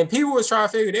 And people was trying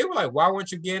to figure, they were like, why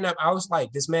weren't you getting up? I was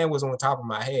like, this man was on top of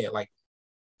my head. Like,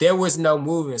 there was no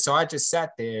movement. So I just sat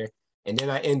there and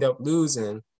then I end up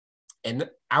losing. And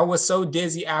I was so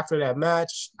dizzy after that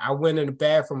match. I went in the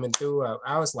bathroom and threw up.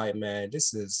 I was like, man,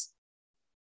 is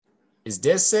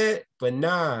this it? But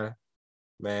nah,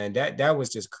 man, that was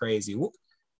just crazy.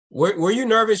 Were you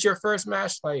nervous your first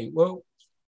match? Like, what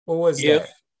was Yeah. that?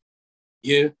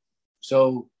 Yeah.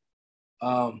 So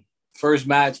first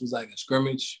match was like a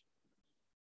scrimmage.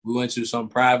 We went to some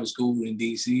private school in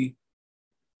DC.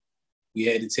 We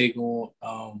had to take on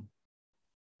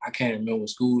I can't remember what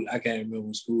school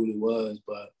it was,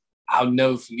 but I'll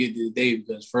never forget this day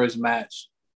because first match,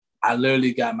 I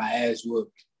literally got my ass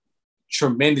whooped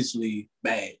tremendously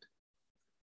bad.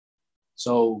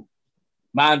 So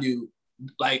mind you,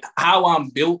 like how I'm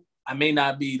built, I may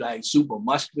not be like super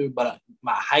muscular, but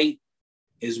my height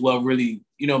is what really,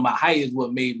 my height is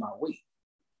what made my weight.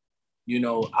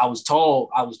 I was tall,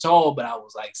 but I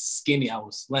was like skinny. I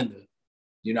was slender.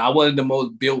 I wasn't the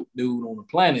most built dude on the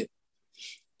planet.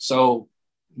 So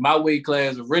my weight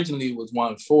class originally was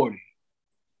 140.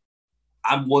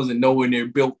 I wasn't nowhere near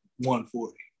built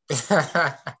 140.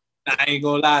 I ain't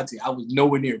gonna lie to you. I was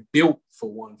nowhere near built for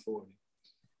 140.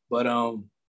 But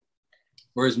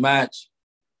first match,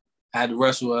 I had to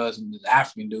wrestle us and this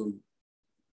African dude.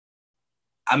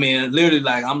 I mean, literally,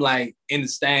 like, I'm like in the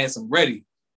stance, I'm ready.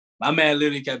 My man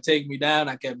literally kept taking me down.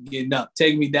 I kept getting up.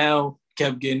 Taking me down,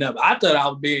 kept getting up. I thought I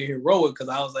was being heroic because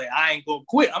I was like, I ain't gonna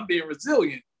quit. I'm being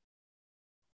resilient.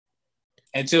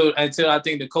 Until I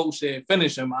think the coach said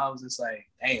finish him, I was just like,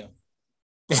 damn.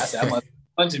 I said, I'm a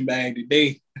punching bag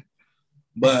today.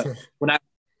 But when I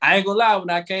ain't gonna lie, when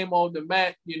I came off the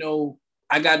mat,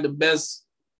 I got the best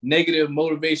negative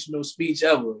motivational speech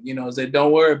ever. Said,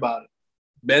 don't worry about it.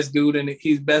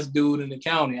 He's best dude in the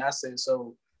county. I said,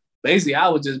 so basically I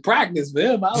was just practice for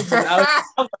him. I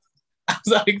was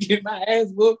like, get my ass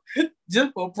whooped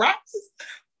just for practice.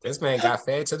 This man got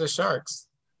fed to the sharks.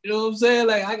 You know what I'm saying?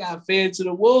 Like, I got fed to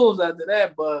the wolves after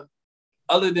that. But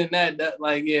other than that,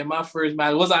 my first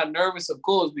match, was I nervous? Of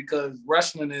course, because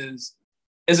wrestling is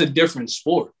a different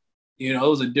sport. It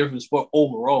was a different sport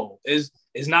overall. It's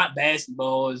not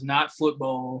basketball. It's not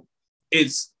football.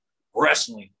 It's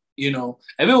wrestling. If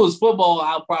it was football,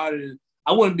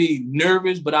 I wouldn't be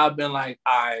nervous, but I've been like,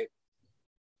 all right,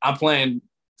 I'm playing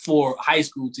for high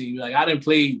school team. Like, I didn't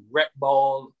play rec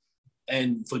ball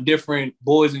and for different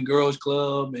boys and girls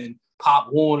club and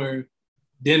Pop Warner.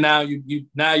 Then now you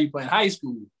playing high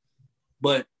school,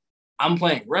 but I'm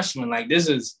playing wrestling. Like, this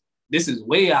is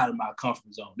way out of my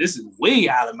comfort zone. This is way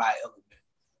out of my element.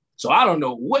 So I don't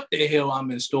know what the hell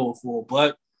I'm in store for.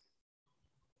 But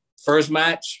first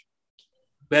match,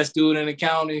 best dude in the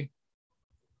county.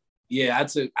 Yeah, I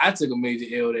took a major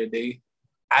L that day.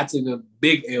 I took a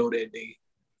big L that day.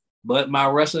 But my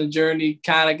wrestling journey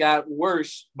kind of got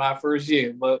worse my first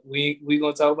year. But we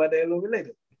gonna talk about that a little bit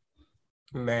later.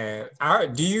 Man,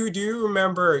 do you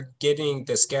remember getting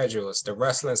the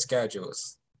wrestling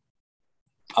schedules?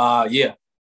 Yeah.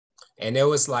 And it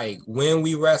was like when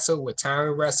we wrestled, what time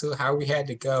we wrestled, how we had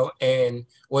to go. And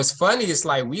what's funny is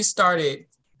like we started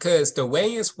because the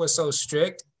weigh-ins were so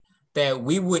strict that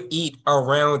we would eat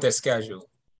around the schedule.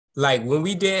 Like when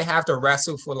we didn't have to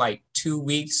wrestle for like 2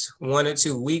 weeks, 1 or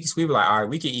 2 weeks, we were like, all right,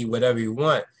 we can eat whatever you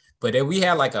want. But then we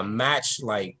had like a match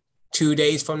like 2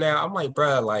 days from now. I'm like,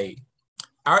 bro, like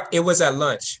it was at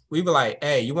lunch. We were like,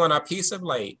 hey, you want our pizza? I'm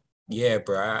like, yeah,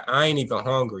 bro, I ain't even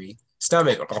hungry.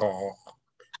 Stomach, oh.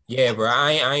 Yeah, bro,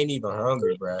 I ain't even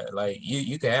hungry, bro. Like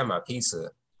you can have my pizza.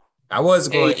 I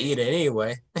wasn't going to eat it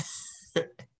anyway.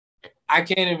 I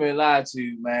can't even lie to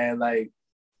you, man. Like,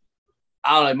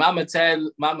 I don't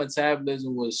know, my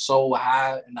metabolism was so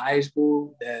high in high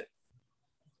school that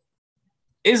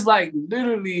it's like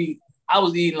literally I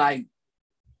was eating like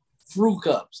fruit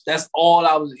cups. That's all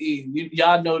I was eating.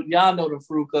 Y'all know the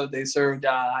fruit cups they served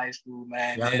y'all in high school,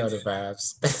 man. Y'all know the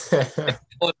vibes.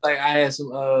 Like I had some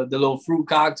the little fruit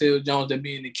cocktail Jones that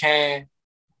be in the can.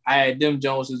 I had them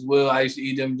Jones as well. I used to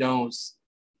eat them Jones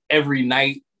every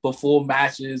night before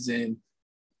matches and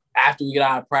after we get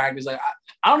out of practice. Like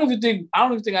I don't even think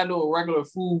I know what regular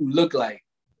food looked like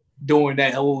during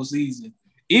that whole season.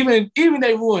 Even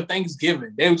they ruined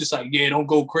Thanksgiving. They were just like, yeah, don't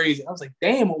go crazy. I was like,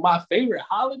 damn, on my favorite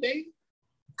holiday,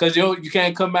 because you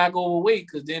can't come back overweight,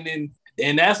 because then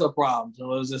that's a problem. So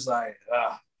it was just like,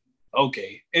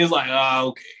 okay. It's like,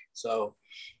 okay. So,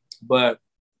 but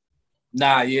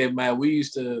nah, yeah, man. We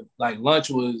used to like lunch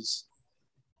was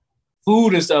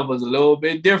food and stuff was a little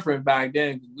bit different back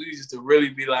then. We used to really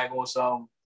be like on some,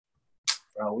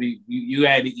 bro. You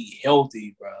had to eat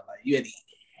healthy, bro. Like you had to eat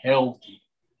healthy.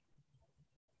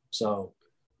 So,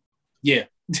 yeah.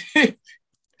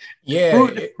 Yeah.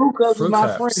 Fruit Cups was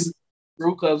my friend.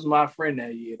 Fruit Cups was my friend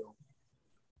that year, though.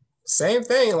 Same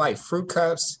thing, like fruit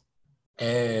cups.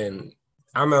 And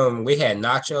I remember we had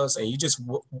nachos, and you just,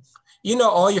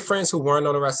 all your friends who weren't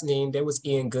on the wrestling team, they was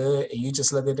eating good, and you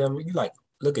just look at them, you like,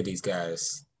 look at these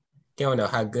guys. They don't know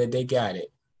how good they got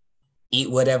it. Eat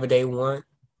whatever they want.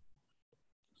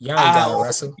 Y'all ain't got to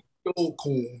wrestle.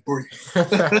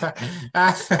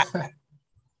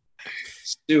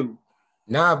 Dude.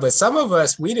 Nah, but some of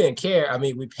us, we didn't care. I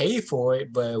mean, we paid for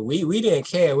it, but we didn't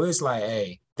care. We was like,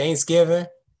 hey, Thanksgiving,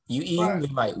 you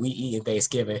eating? Right. We eating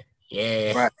Thanksgiving.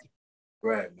 Yeah.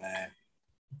 Right, man.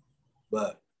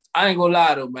 But I ain't gonna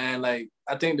lie though, man. Like,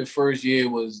 I think the first year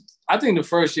was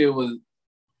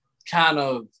kind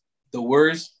of the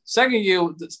worst. Second year,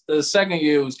 the second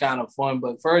year was kind of fun,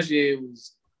 but first year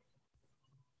was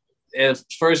kind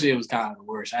of the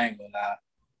worst. I ain't gonna lie.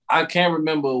 I can't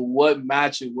remember what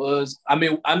match it was. I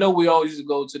mean, I know we always used to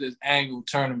go to this annual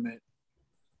tournament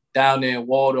down there in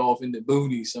Waldorf in the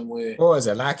boonies somewhere. What was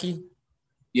it, Lackey?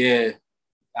 Yeah,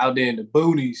 out there in the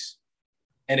boonies.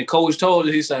 And the coach told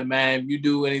us, he said, man, if you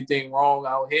do anything wrong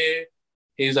out here,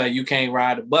 he's like, you can't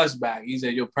ride the bus back. He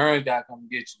said, your parents got to come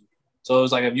get you. So it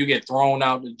was like, if you get thrown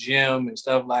out the gym and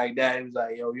stuff like that, he was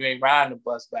like, yo, you ain't riding the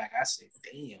bus back. I said,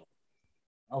 damn.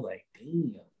 I was like,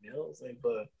 damn. You know, I was like,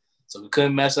 but so we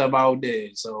couldn't mess up out there.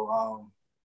 So,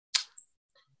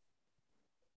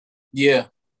 yeah.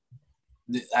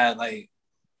 I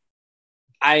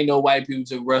ain't know white people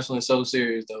took wrestling so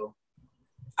serious, though.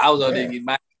 I was out there getting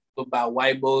mad about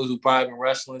white boys who probably been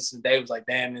wrestling since they was like,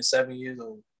 damn, they're 7 years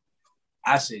old.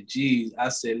 I said, geez. I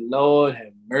said, Lord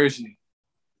have mercy.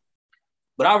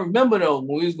 But I remember, though,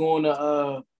 when we was going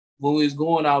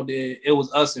out there, it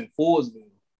was us in Forestville.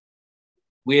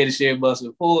 We had to share a bus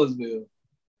in Forestville.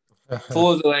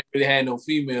 Forestville ain't really had no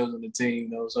females on the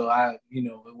team, though, so it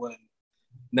wasn't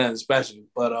nothing special.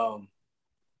 But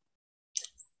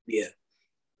yeah.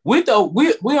 We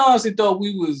honestly thought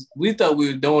we were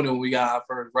doing it when we got our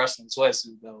first wrestling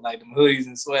sweatsuit, though, like them hoodies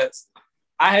and sweats.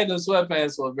 I had those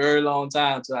sweatpants for a very long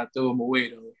time until I threw them away,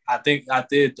 though. I think I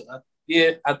did.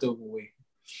 Yeah, I threw them away.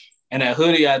 And that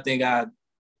hoodie, I think I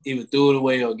either threw it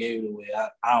away or gave it away.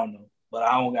 I don't know, but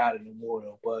I don't got it anymore,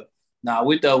 though. But nah,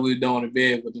 we thought we were doing it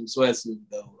big with them sweatsuits,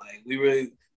 though. Like, we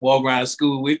really walk around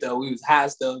school. We thought we was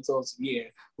hot stuff. So, yeah,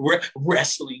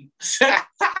 wrestling.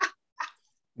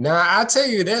 Nah, I'll tell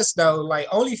you this, though. Like,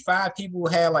 only 5 people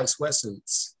had, like,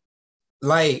 sweatsuits.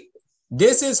 Like,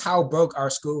 this is how broke our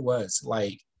school was.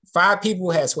 Like, 5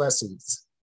 people had sweatsuits.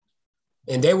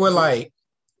 And they were like,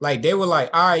 all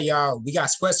right, y'all, we got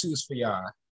sweatsuits for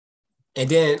y'all. And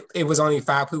then it was only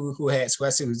 5 people who had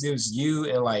sweatsuits. It was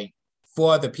you and, like,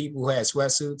 4 other people who had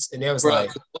sweatsuits. And they was like...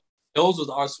 Those was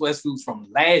our sweatsuits from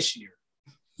last year.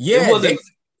 Yeah.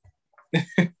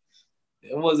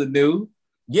 It wasn't new.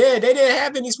 Yeah, they didn't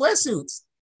have any sweatsuits.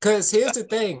 Because here's the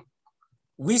thing.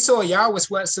 We saw y'all with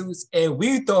sweatsuits and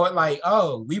we thought like,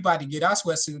 oh, we about to get our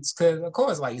sweatsuits because, of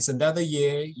course, like, it's another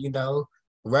year,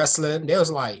 wrestling. They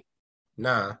was like,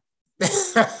 nah.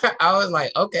 I was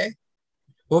like, okay.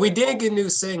 Well, we did get new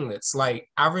singlets. Like,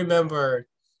 I remember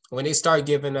when they started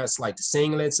giving us, like, the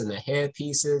singlets and the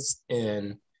headpieces.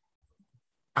 And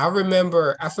I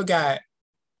remember, I forgot,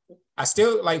 I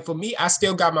still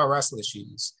got my wrestling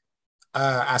shoes.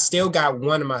 I still got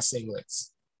one of my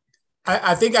singlets.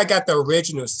 I think I got the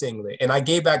original singlet and I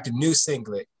gave back the new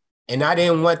singlet. And I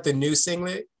didn't want the new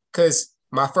singlet because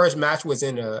my first match was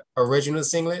in the original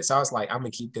singlet. So I was like, I'm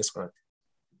going to keep this one.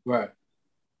 Right.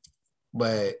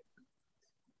 But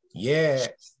yeah.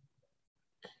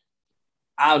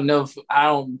 I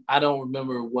don't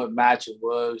remember what match it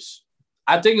was.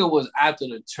 I think it was after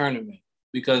the tournament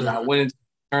because I went into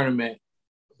the tournament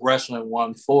wrestling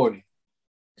 140.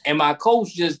 And my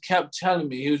coach just kept telling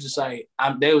me, he was just like,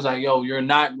 they was like, yo, you're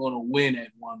not going to win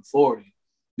at 140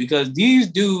 because these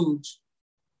dudes,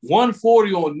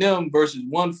 140 on them versus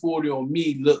 140 on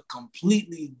me look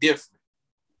completely different.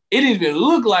 It didn't even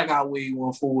look like I weighed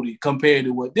 140 compared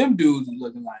to what them dudes were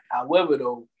looking like. However,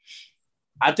 though,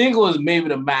 I think it was maybe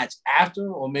the match after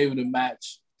or maybe the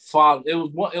match followed. It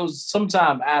was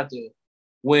sometime after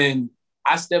when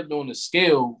I stepped on the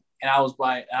scale and I was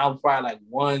probably like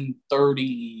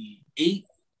 138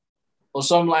 or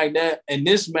something like that. And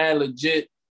this man legit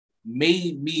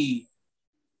made me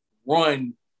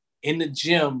run in the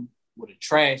gym with a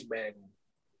trash bag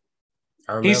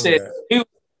on. He said,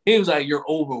 he was like, you're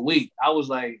overweight. I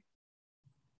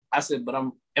said, but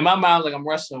I'm, in my mind, like, I'm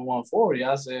wrestling 140.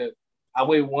 I said, I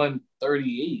weigh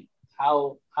 138.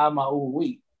 How am I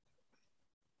overweight?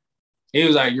 He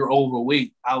was like, you're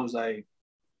overweight. I was like,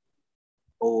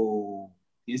 oh,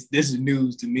 this is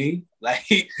news to me. Like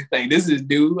this is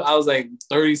new. I was like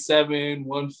 37,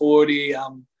 140.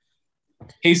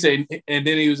 He said, and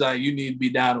then he was like, you need to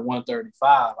be down to 135.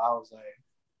 I was like,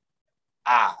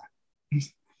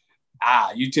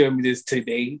 you tell me this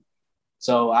today?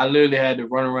 So I literally had to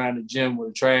run around the gym with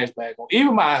a trash bag on.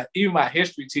 Even my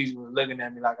history teacher was looking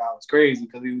at me like I was crazy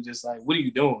because he was just like, what are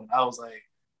you doing?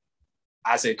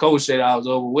 I said, coach said I was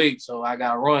overweight, so I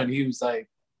got to run. He was like,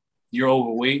 you're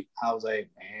overweight? I was like,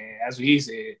 man, that's what he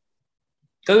said.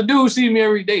 Because the dude see me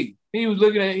every day. He was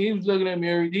looking at me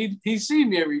every day. He see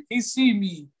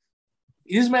me.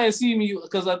 This man see me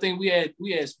because I think we had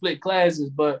split classes,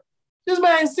 but this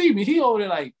man see me. He over there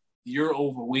like, you're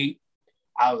overweight.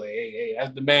 I was like, hey,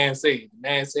 that's the man said. The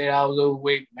man said I was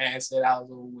overweight. The man said I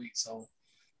was overweight. So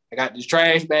I got this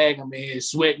trash bag. I'm in here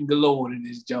sweating galore in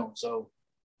this joint. So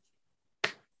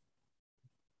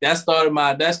that started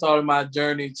my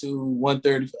journey to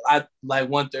 130. I like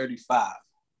 135.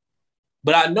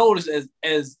 But I noticed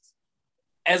as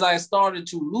I started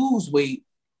to lose weight,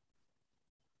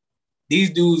 these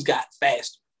dudes got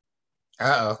faster.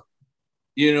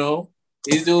 You know,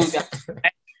 these dudes got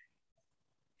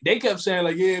they kept saying,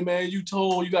 like, yeah, man, you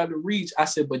told you got to reach. I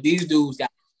said, but these dudes got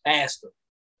faster.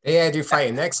 They had you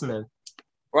fighting X-Men.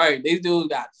 Right. These dudes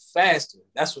got faster.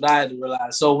 That's what I had to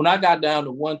realize. So when I got down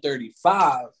to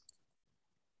 135,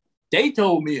 they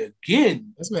told me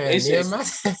again. This man they near said,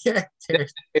 my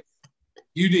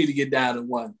you need to get down to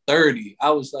 130. I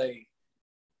was like,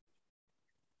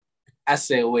 I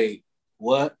said, wait,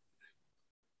 what?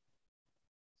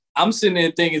 I'm sitting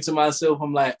there thinking to myself,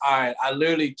 I'm like, all right, I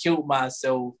literally killed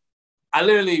myself. I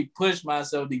literally pushed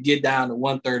myself to get down to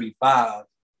 135.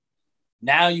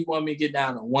 Now you want me to get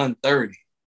down to 130.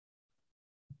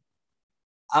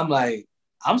 I'm like,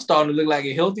 I'm starting to look like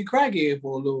a healthy crackhead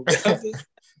for a little bit.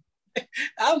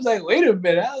 I was like, wait a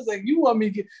minute. I was like, you want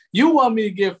me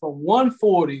to get from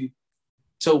 140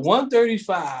 to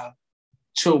 135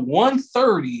 to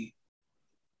 130,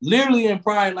 literally in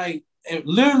probably like, and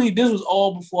literally this was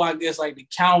all before I guess like the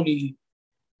county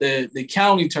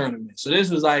tournament. So this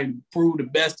was like prove the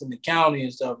best in the county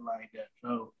and stuff like that.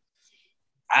 So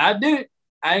I did it.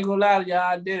 I ain't gonna lie to y'all,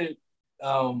 I did it.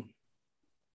 But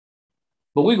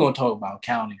we're gonna talk about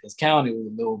county because county was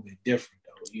a little bit different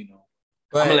though, you know.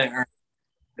 But, I'm gonna let Ern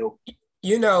know.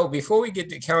 You know, before we get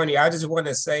to county, I just want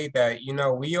to say that, you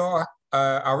know, we are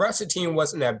our wrestling team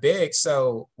wasn't that big,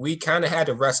 so we kind of had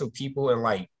to wrestle people in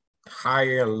like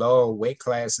higher and lower weight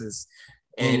classes,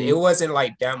 and it wasn't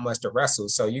like that much to wrestle.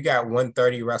 So you got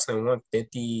 130 wrestling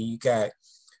 150, you got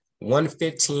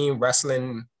 115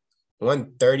 wrestling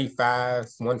 135,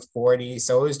 140.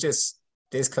 So it was just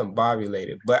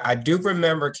discombobulated. But I do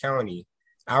remember county.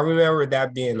 I remember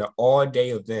that being an all-day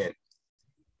event.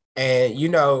 And you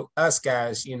know, us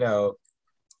guys, I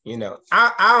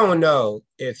don't know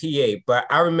if he ate, but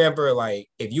I remember like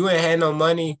if you ain't had no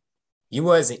money, you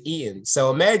wasn't eating.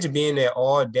 So imagine being there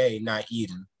all day not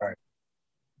eating. Right.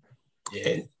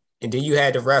 Yeah. And then you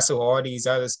had to wrestle all these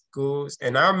other schools.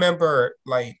 And I remember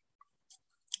like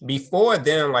before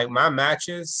then, like my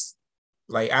matches,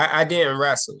 like I didn't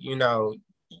wrestle,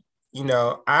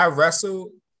 I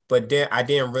wrestled, but then I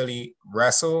didn't really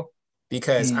wrestle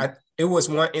because it was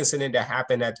one incident that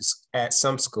happened at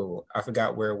some school. I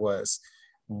forgot where it was,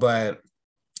 but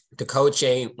the coach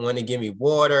ain't want to give me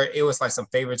water. It was like some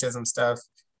favoritism stuff.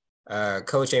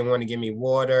 Coach ain't want to give me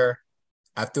water.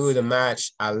 I threw the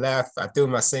match. I left. I threw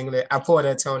my singlet. I pulled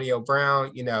Antonio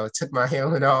Brown, took my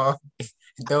helmet off,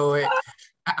 threw it.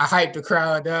 I hyped the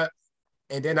crowd up,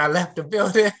 and then I left the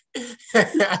building.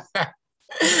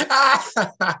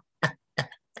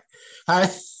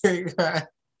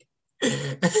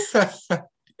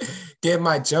 Did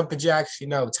my jumper jacks,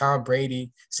 Tom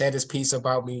Brady said his piece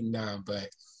about me. Nah, but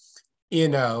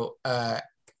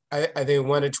I think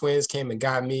one of the twins came and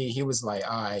got me. He was like,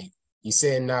 all right, you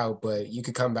said no, but you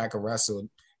could come back and wrestle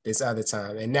this other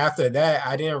time. And after that,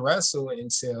 I didn't wrestle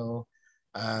until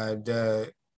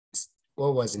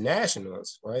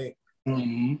Nationals, right?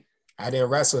 Mm-hmm. I didn't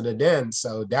wrestle to then.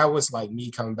 So that was like me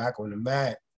coming back on the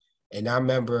mat. And I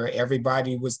remember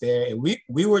everybody was there, and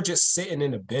we were just sitting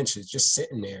in the benches, just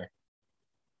sitting there.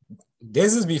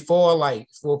 This is before, like,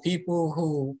 for people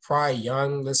who probably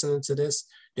young listening to this,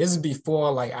 this is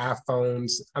before, like,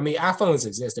 iPhones. I mean, iPhones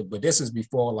existed, but this is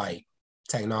before, like,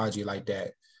 technology like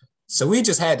that. So we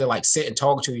just had to, like, sit and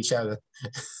talk to each other.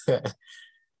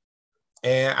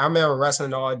 And I remember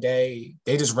wrestling all day.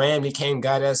 They just randomly came,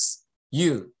 got us,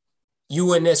 you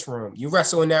in this room, you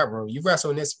wrestle in that room, you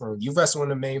wrestle in this room, you wrestle on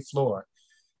the main floor.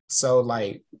 So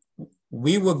like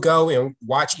we would go and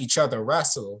watch each other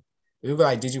wrestle. We were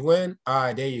like, did you win? All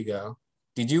right, there you go.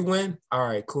 Did you win? All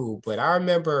right, cool. But I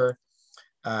remember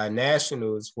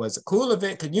Nationals was a cool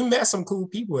event because you met some cool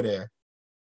people there.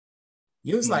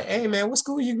 You was like, hey man, what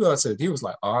school you go to? He was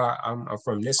like, oh, I'm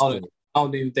from this school. I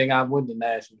don't even think I went to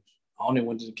Nationals. I only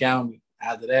went to the county.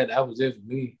 After that, that was it for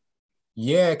me.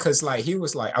 Yeah, because like he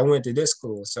was like, I went to this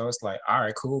school. So it's like, all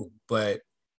right, cool. But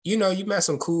you met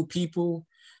some cool people.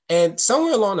 And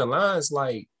somewhere along the lines,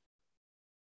 like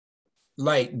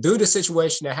due to the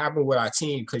situation that happened with our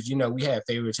team, because we had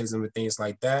favoritism and things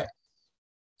like that,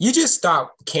 you just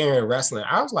stopped caring wrestling.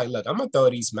 I was like, look, I'm gonna throw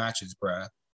these matches, bro.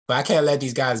 But I can't let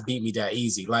these guys beat me that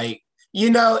easy. Like,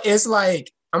 it's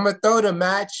like I'm gonna throw the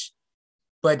match,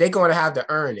 but they're gonna have to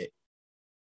earn it.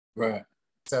 Right.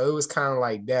 So it was kind of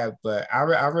like that. But I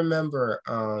remember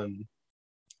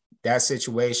that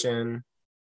situation.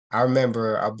 I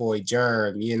remember our boy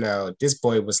Germ, this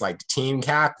boy was like the team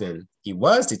captain. He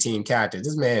was the team captain.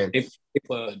 This man,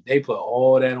 They put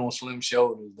all that on Slim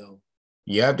shoulders though.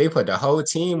 yeah, they put the whole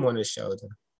team on his shoulder.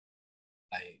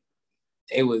 Like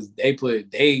they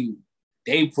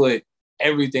put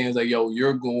everything. It's like, yo,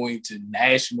 you're going to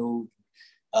national,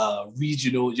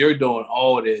 regional, you're doing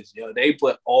all this. Yo, they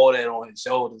put all that on his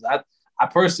shoulders. I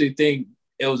personally think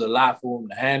it was a lot for him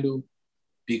to handle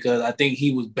because I think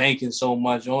he was banking so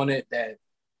much on it that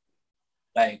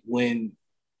like when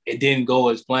it didn't go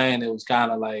as planned, it was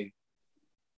kind of like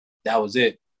that was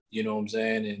it. You know what I'm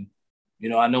saying? And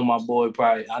I know my boy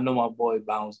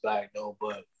bounced back though,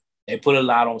 but they put a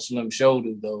lot on Slim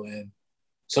shoulders though. And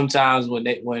sometimes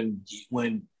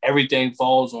when everything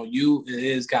falls on you, it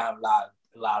is kind of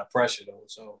a lot of pressure though.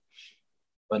 So,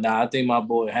 but now I think my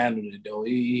boy handled it though.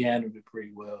 He handled it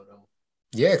pretty well though.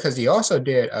 Yeah, because he also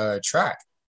did track.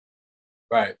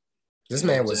 Right. This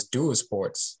man was dual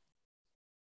sports.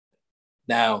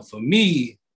 Now for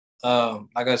me,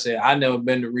 like I said, I never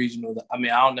been to regional. I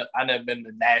mean, I never been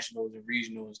to nationals and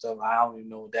regional and stuff. I don't even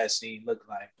know what that scene looked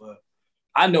like. But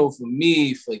I know for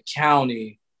me, for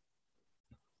county,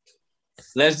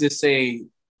 let's just say,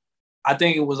 I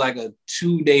think it was like a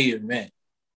 2-day event,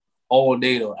 all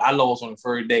day though. I lost on the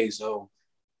first day, so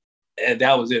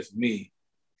that was it for me.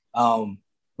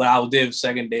 But I was there the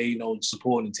second day,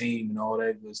 supporting the team and all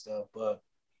that good stuff. But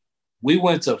we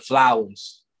went to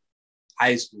Flowers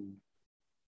High School.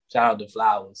 Shout out to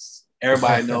Flowers.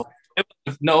 Everybody know.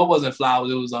 No, it wasn't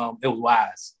Flowers. It was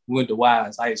Wise. We went to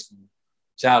Wise High School.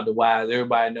 Shout out to Wise.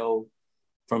 Everybody know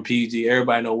from PG.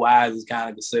 Everybody know Wise is kind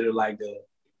of considered like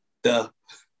the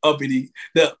uppity,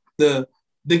 the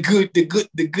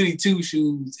goody two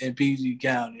shoes in PG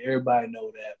County. Everybody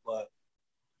know that, but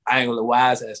I ain't gonna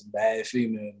lie, Wise had some bad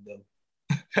females though.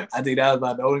 I think that was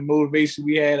about the only motivation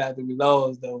we had after we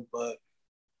lost though. But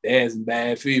they had some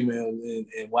bad females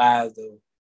in Wise though.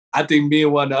 I think me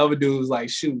and one of the other dudes was like,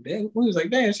 shoot, we was like,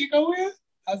 damn, she go here?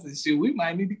 I said, shoot, we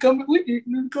might need to come with you,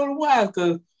 need to go to Wise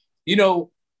because,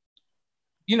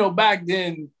 back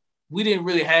then we didn't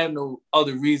really have no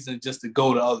other reason just to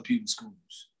go to other people's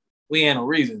schools. We had no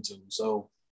reason to. So,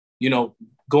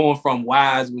 going from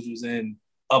Wise, which was in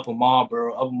Upper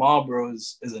Marlboro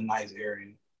is a nice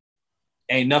area.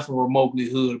 Ain't nothing remotely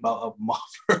hood about Upper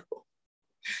Marlboro.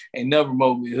 Ain't nothing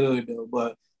remotely hood though,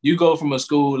 but you go from a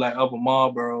school like Upper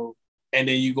Marlboro and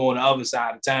then you go on the other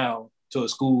side of town to a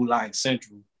school like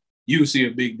Central, you see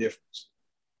a big difference.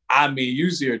 I mean,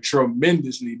 you see a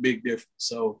tremendously big difference.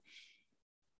 So,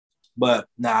 but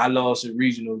I lost at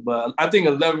regionals. But I think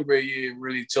 11th grade year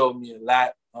really taught me a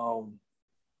lot.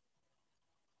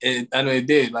 And I know it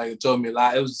did. Like, it taught me a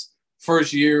lot. It was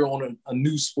first year on a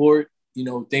new sport.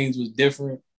 Things was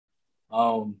different.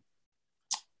 I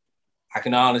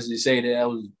can honestly say that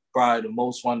was probably the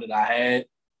most fun that I had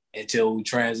until we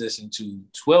transitioned to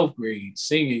 12th grade,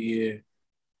 senior year.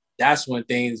 That's when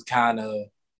things kind of,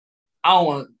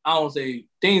 I don't say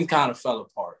things kind of fell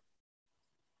apart.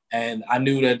 And I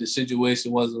knew that the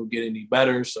situation wasn't going to get any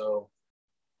better, so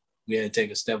we had to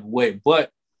take a step away.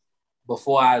 But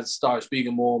before I start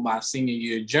speaking more of my senior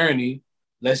year journey,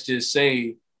 let's just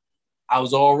say I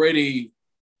was already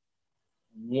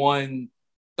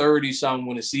 130 something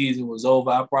when the season was over.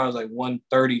 I probably was like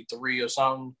 133 or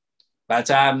something. By the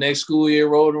time next school year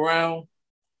rolled around,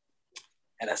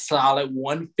 and a solid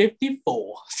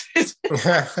 154.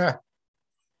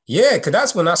 Yeah, because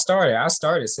that's when I started. I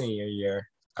started senior year.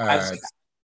 I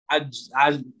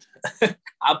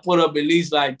put up at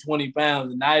least like 20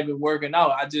 pounds and not even working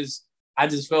out. I just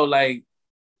felt like,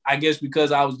 I guess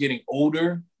because I was getting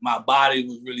older, my body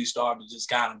was really starting to just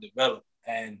kind of develop.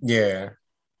 And yeah,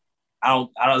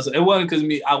 it wasn't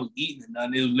because I was eating or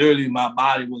nothing. It was literally my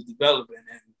body was developing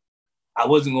and I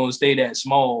wasn't going to stay that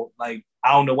small. Like,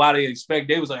 I don't know why they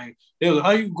was like,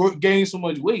 how you gain so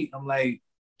much weight? I'm like,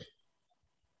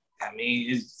 I mean,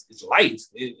 it's life.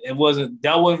 That wasn't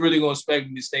really going to expect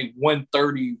me to stay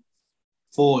 130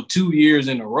 for 2 years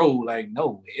in a row. Like,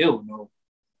 no, hell no.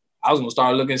 I was going to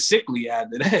start looking sickly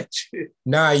after that.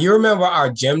 Nah, you remember our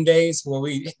gym days where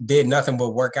we did nothing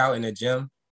but work out in the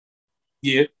gym?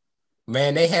 Yeah.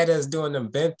 Man, they had us doing them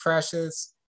bench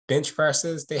presses.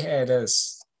 They had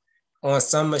us on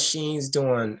some machines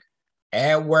doing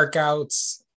ab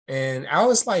workouts. And I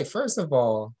was like, first of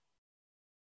all,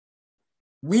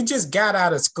 we just got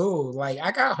out of school. Like,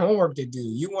 I got homework to do.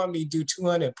 You want me to do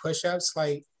 200 push-ups?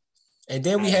 Like, and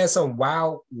then we had some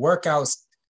wild workouts.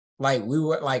 Like, we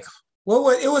were like,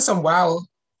 it was some wild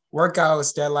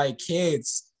workouts that like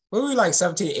kids we were like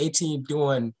 17, 18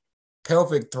 doing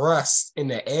pelvic thrusts in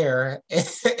the air.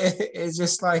 It's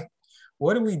just like,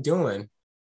 what are we doing?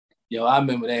 Yo, I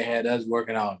remember they had us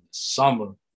working out in the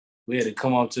summer. We had to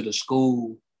come up to the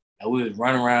school and we was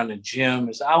running around the gym.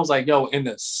 And so I was like, yo, in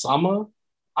the summer,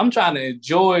 I'm trying to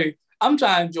enjoy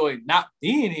not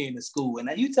being here in the school. And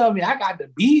then you tell me I got to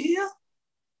be here?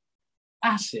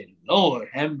 I said, Lord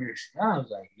have mercy. I was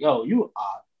like, yo, you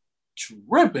are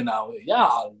tripping out here.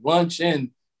 Y'all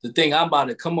lunching the thing. I'm about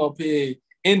to come up here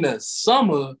in the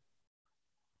summer.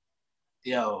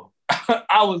 Yo,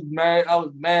 I was mad. I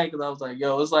was mad because I was like,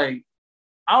 yo, it's like,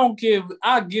 I don't care.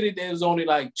 I get it. There's only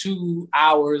like 2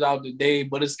 hours out the day,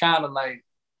 but it's kind of like,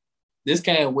 this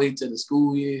can't wait till the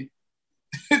school year.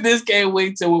 This can't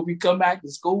wait till when we come back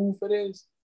to school for this.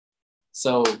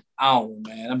 So I don't know,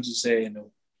 man. I'm just saying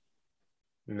though.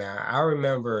 Nah, I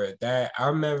remember that. I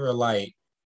remember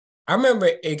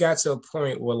it got to a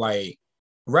point where like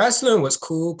wrestling was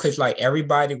cool because like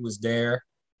everybody was there,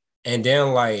 and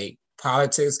then like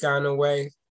politics got in the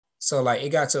way. So like it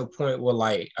got to a point where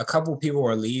like a couple people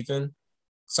were leaving.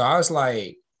 So I was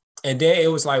like, and then it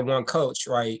was like one coach,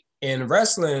 right? In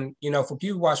wrestling, for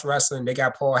people who watch wrestling, they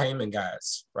got Paul Heyman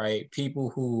guys, right? People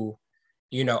who,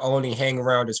 only hang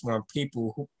around this one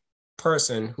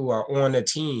person who are on the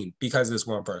team because of this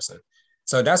one person.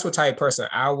 So that's what type of person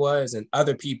I was, and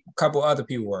other people, couple other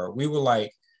people were. We were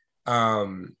like,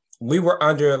 we were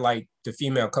under like the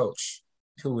female coach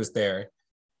who was there.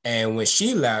 And when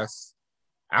she left,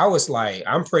 I was like,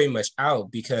 I'm pretty much out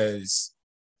because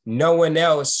no one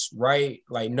else, right?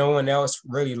 Like no one else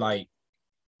really like,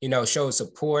 showed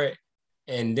support.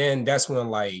 And then that's when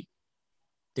like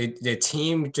the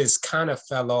team just kind of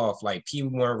fell off. Like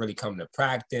people weren't really coming to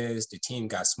practice. The team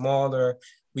got smaller.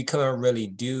 We couldn't really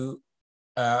do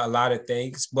a lot of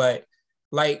things. But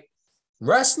like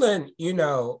wrestling,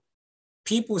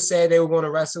 people said they were going to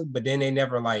wrestle, but then they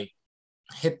never like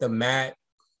hit the mat.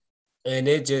 And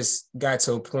it just got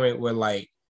to a point where like,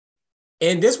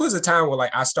 and this was a time where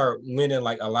like I start winning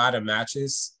like a lot of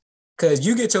matches. Cause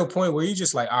you get to a point where you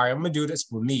just like, all right, I'm gonna do this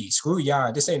for me. Screw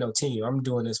y'all. This ain't no team. I'm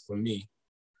doing this for me.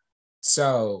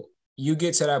 So you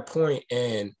get to that point,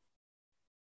 and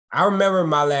I remember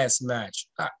my last match.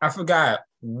 I forgot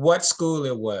what school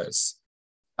it was.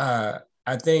 I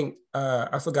think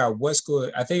I forgot what school.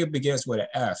 I think it begins with an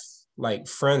F, like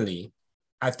friendly.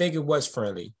 I think it was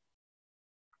friendly.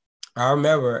 I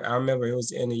remember it was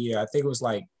the end of the year. I think it was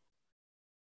like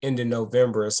end of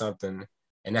November or something.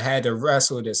 And I had to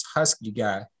wrestle this husky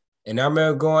guy. And I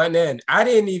remember going in. I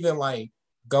didn't even like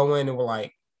go in with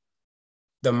like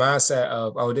the mindset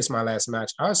of, oh, this is my last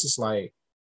match. I was just like,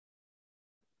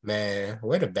 man,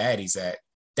 where the baddies at?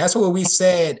 That's what we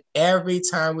said every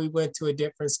time we went to a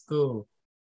different school.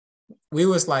 We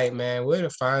was like, man, where the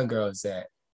fine girls at?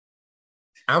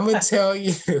 I'm gonna tell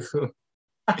you,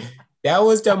 that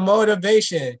was the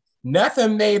motivation.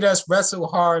 Nothing made us wrestle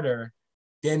harder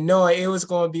than knowing it was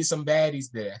going to be some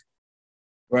baddies there.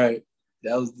 Right.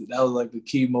 That was like the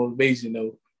key motivation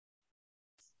though.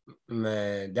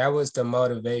 Man, that was the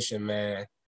motivation, man.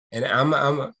 And I'm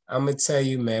gonna tell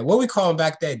you, man, what we call them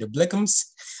back there, the Blickums.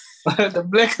 The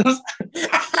Blickums.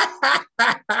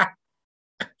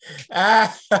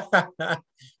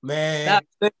 Man,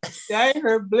 I ain't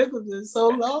heard Blickums in so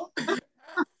long.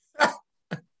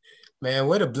 Man,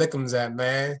 where the Blickums at,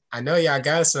 man? I know y'all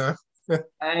got some.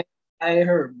 I ain't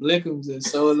heard Blickums in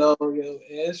so long, yo.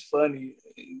 It's funny.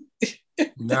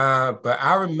 Nah, but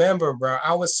I remember, bro,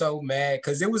 I was so mad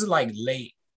because it was like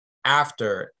late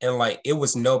after and like it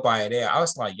was nobody there. I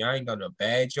was like, y'all ain't got no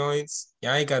bad joints.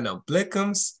 Y'all ain't got no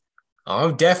Blickums. Oh,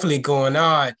 I'm definitely going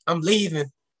on. I'm leaving.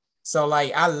 So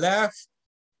like I left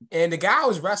and the guy I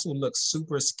was wrestling looked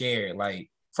super scared. Like,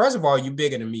 first of all, you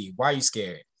bigger than me. Why are you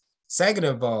scared? Second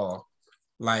of all,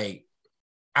 like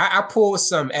I pulled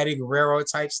some Eddie Guerrero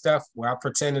type stuff where I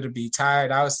pretended to be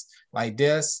tired. I was like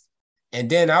this. And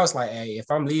then I was like, hey,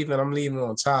 if I'm leaving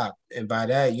on top. And by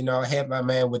that, I had my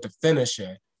man with the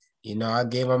finisher. I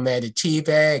gave my man the tea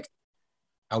bag.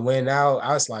 I went out.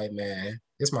 I was like, man,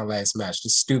 this is my last match.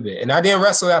 This is stupid. And I didn't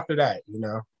wrestle after that,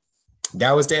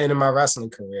 That was the end of my wrestling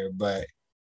career. But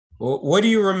what do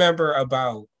you remember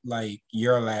about like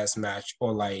your last match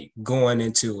or like going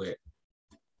into it?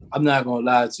 I'm not gonna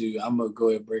lie to you. I'm gonna go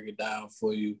ahead and break it down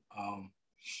for you.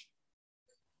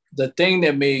 The thing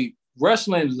that made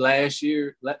wrestling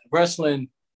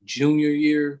junior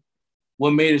year,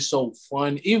 what made it so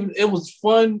fun, it was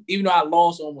fun, even though I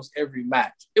lost almost every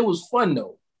match. It was fun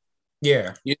though.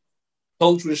 Yeah.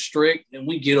 Coach was strict and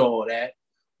we get all that,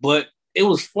 but it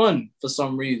was fun for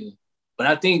some reason. But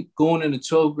I think going into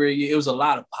 12th grade, it was a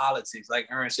lot of politics. Like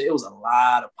Aaron said, it was a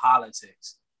lot of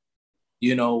politics,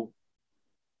 you know,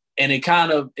 and it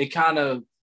kind of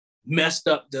messed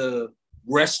up the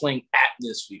wrestling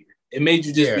atmosphere. It made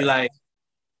you just be like,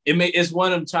 it's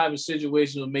one of them type of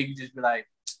situations that make you just be like,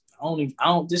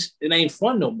 it ain't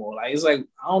fun no more. Like, it's like,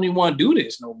 I don't even want to do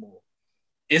this no more.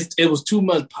 It was too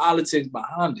much politics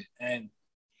behind it.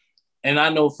 And I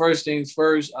know first things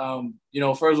first, first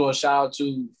of all, shout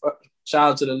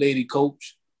out to the lady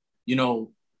coach. You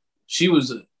know,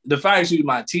 the fact she was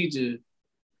my teacher,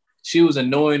 she was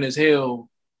annoying as hell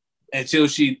until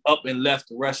she up and left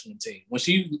the wrestling team. When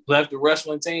she left the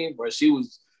wrestling team, bro, she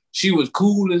was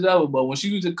cool as ever. But when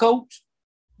she was a coach,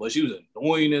 she was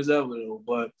annoying as ever though.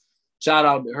 But shout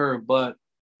out to her. But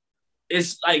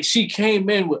it's like she came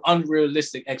in with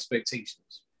unrealistic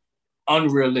expectations.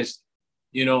 Unrealistic.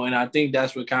 You know, and I think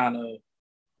that's what kind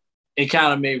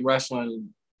of made wrestling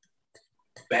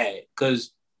bad.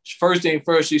 Because first thing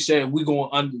first, she said, we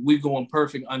going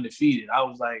perfect undefeated. I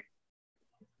was like,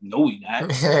 no, we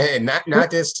not. not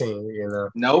this team, you know.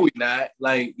 No, we not.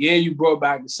 Like, yeah, you brought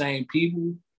back the same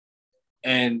people.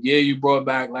 And yeah, you brought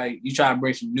back, like, you try to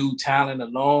bring some new talent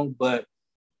along, but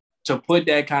to put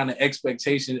that kind of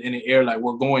expectation in the air, like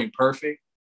we're going perfect,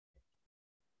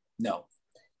 no.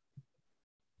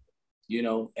 You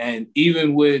know, and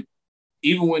even when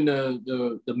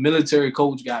the military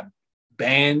coach got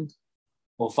banned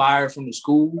or fired from the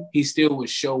school, he still would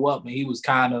show up and he was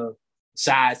kind of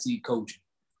side seat coaching.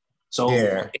 So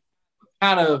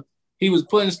he was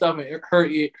putting stuff in her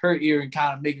ear and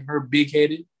kind of making her big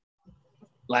headed.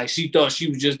 Like she thought she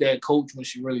was just that coach when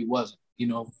she really wasn't, you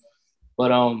know.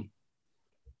 But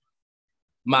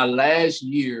my last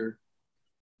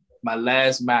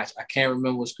match, I can't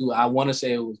remember what school. I want to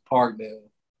say it was Parkdale.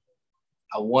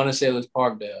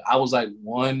 I was like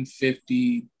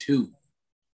 152.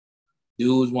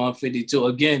 Dude was 152.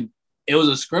 Again, it was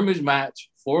a scrimmage match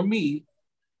for me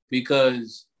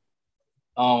because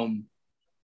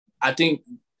I think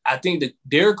that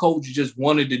their coach just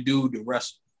wanted the dude to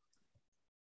wrestle.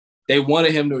 They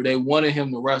wanted him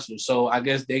to wrestle. So I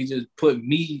guess they just put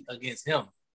me against him.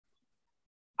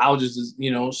 I was just,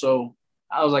 you know, so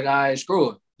I was like, all right,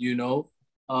 screw it, you know.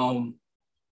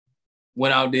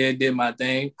 Went out there, did my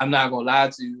thing. I'm not gonna lie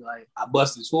to you, like I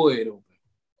busted his forehead open.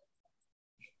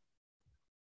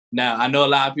 Now I know a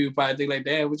lot of people probably think like,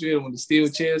 damn, what you hit him with a steel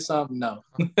chair or something? No.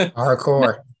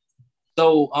 Hardcore.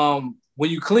 So when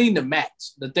you clean the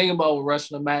mats, the thing about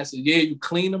wrestling mats is you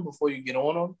clean them before you get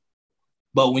on them.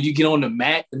 But when you get on the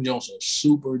mat, them joints are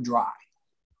super dry.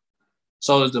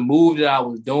 So the move that I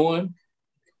was doing,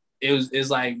 it's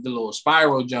like the little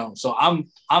spiral jump. So I'm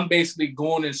basically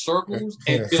going in circles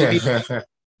until he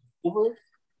over.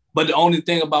 But the only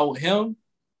thing about him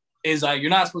is like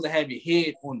you're not supposed to have your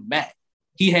head on the mat.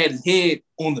 He had his head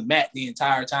on the mat the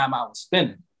entire time I was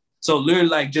spinning. So literally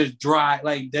like just dry,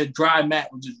 like that dry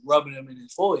mat was just rubbing him in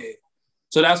his forehead.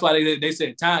 So that's why they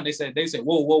said time. They said,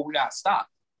 whoa, we gotta stop.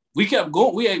 We kept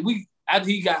going. We after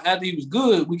he was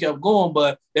good, we kept going,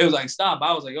 but they was like, stop.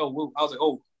 I was like,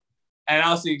 oh. And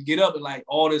I was seeing get up and like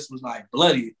all this was like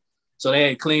bloody. So they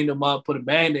had cleaned him up, put a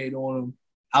Band-Aid on him.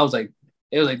 I was like,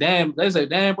 it was like, damn, they said,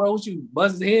 damn, bro, what you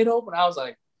bust his head open? I was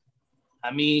like,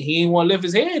 I mean, he didn't want to lift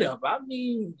his head up. I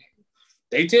mean,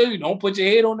 they tell you don't put your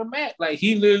head on the mat. Like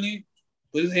he literally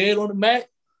put his head on the mat.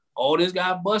 All this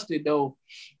got busted though.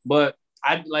 But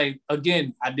I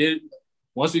did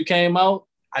once we came out,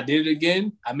 I did it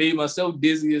again. I made myself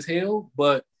dizzy as hell,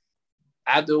 but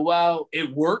after a while,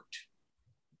 it worked,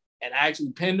 and I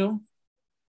actually pinned him.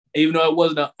 Even though it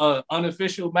wasn't an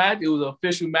unofficial match, it was an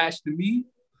official match to me.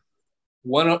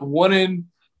 One in,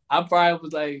 I probably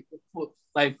was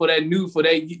like for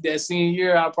that senior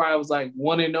year, I probably was like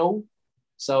 1-0.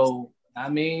 So I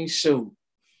mean, shoot,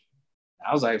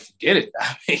 I was like, forget it.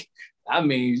 I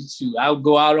mean, shoot, I would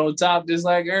go out on top just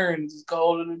like Aaron, and just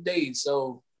call it a day.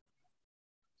 So.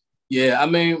 Yeah, I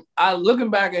mean, looking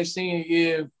back at senior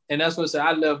year, and that's what I said.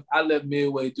 I left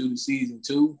midway through the season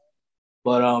too,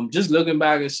 but just looking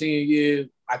back at senior year,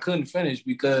 I couldn't finish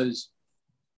because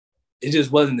it just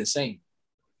wasn't the same.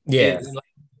 Yeah,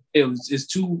 it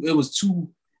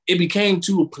became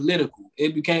too political.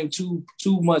 It became too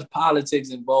much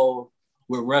politics involved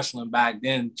with wrestling back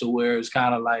then to where it's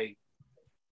kind of like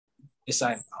it's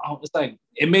like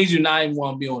it made you not even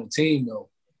want to be on the team though.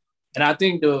 And I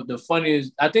think the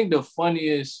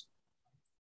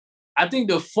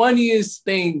funniest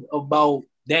thing about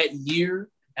that year,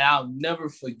 and I'll never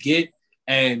forget,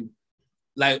 and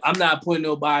like I'm not putting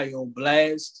nobody on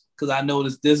blast because I know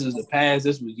this is the past,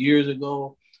 this was years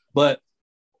ago, but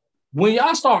when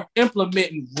y'all start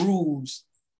implementing rules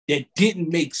that didn't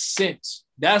make sense,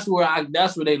 that's where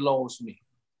they lost me.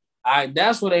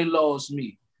 That's where they lost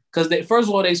me. Because first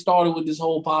of all, they started with this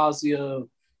whole policy of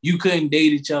you couldn't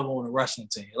date each other on a wrestling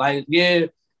team. Like, yeah,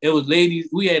 it was ladies.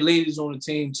 We had ladies on the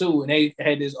team too, and they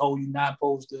had this, oh, you're not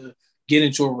supposed to get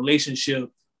into a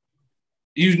relationship.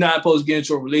 You're not supposed to get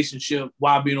into a relationship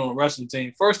while being on a wrestling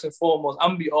team. First and foremost, I'm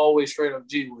gonna be always straight up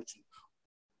G with you.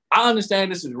 I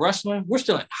understand this is wrestling. We're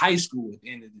still in high school at the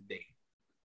end of the day.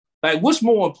 Like, what's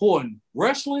more important?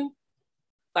 Wrestling?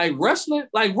 Like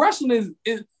wrestling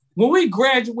is when we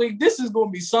graduate, this is gonna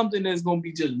be something that's gonna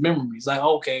be just memories. Like,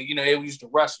 okay, you know, we used to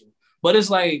wrestle. But it's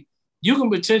like you can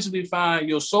potentially find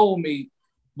your soulmate,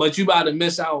 but you about to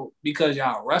miss out because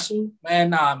y'all wrestle.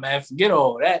 Man, nah, man, forget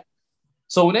all that.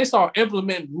 So when they start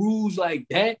implementing rules like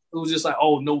that, it was just like,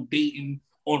 oh, no dating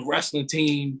on wrestling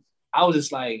team. I was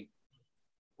just like,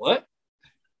 what?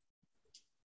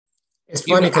 It's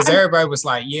funny because everybody was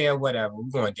like, yeah, whatever, we're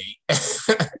going to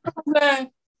date.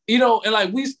 You know, and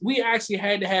like we actually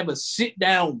had to have a sit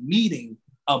down meeting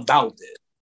about this.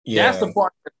 Yeah. That's the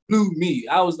part that blew me.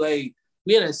 I was like,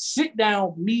 we had a sit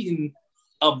down meeting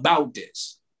about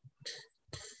this.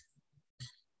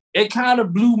 It kind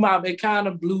of blew my mind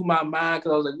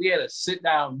because I was like, we had a sit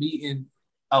down meeting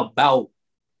about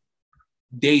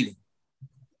dating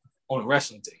on a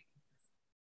wrestling team.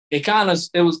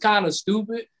 It was kind of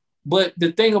stupid, but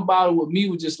the thing about it with me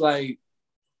was just like,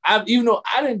 even though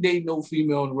I didn't date no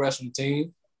female on the wrestling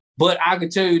team, but I can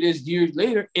tell you this years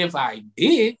later, if I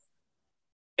did,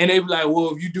 and they be like,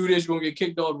 well, if you do this, you're gonna get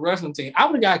kicked off the wrestling team. I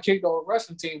would have got kicked off the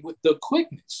wrestling team with the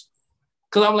quickness.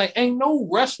 Cause I'm like, ain't no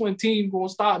wrestling team gonna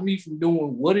stop me from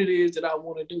doing what it is that I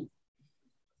want to do.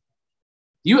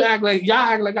 Y'all act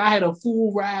like I had a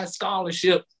full ride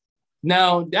scholarship.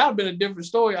 Now that would have been a different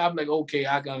story. I'm like, okay,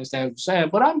 I can understand what you're saying,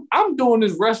 but I'm doing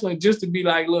this wrestling just to be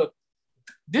like, look,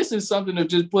 this is something to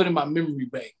just put in my memory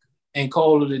bank and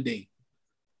call it a day.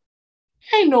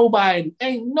 Ain't no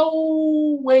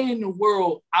way in the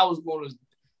world I was going to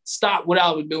stop what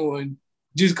I was doing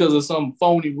just because of some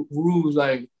phony rules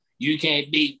like you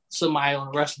can't date somebody on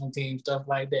a wrestling team, stuff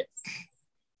like that.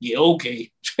 Yeah,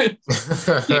 okay.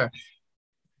 Yeah.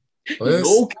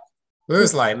 Well, it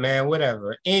was like, man,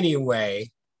 whatever. Anyway,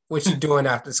 what you doing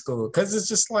after school? Because it's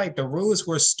just like the rules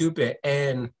were stupid.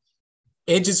 And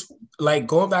it just, like,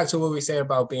 going back to what we said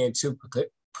about being too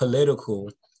political,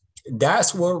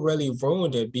 that's what really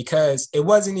ruined it, because it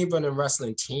wasn't even a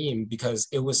wrestling team, because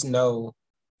it was no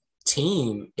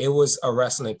team. It was a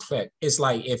wrestling clique. It's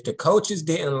like if the coaches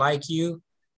didn't like you,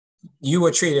 you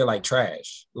were treated like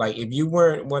trash. Like if you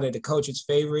weren't one of the coaches'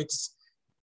 favorites,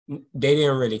 they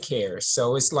didn't really care.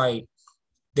 So it's like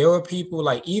there were people,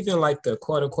 like even like the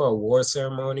quote unquote award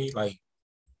ceremony, like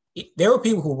there were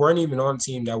people who weren't even on the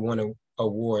team that won an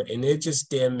award, and it just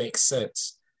didn't make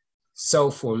sense. So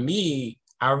for me,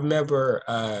 I remember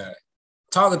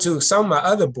talking to some of my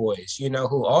other boys, you know,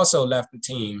 who also left the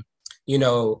team. You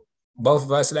know, both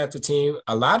of us left the team.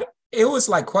 It was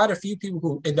like quite a few people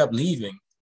who end up leaving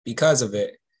because of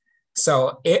it.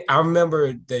 So I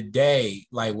remember the day,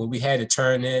 like when we had to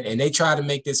turn in and they tried to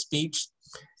make this speech.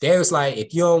 They was like,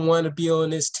 if you don't want to be on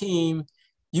this team,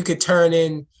 you could turn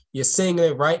in your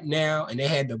singlet right now. And they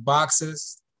had the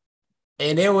boxes.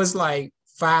 And there was like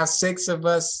 5, 6 of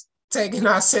us taking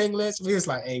our singlets. We was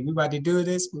like, hey, we about to do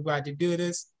this. We about to do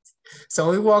this.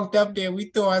 So we walked up there. We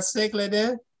threw our singlet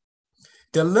in.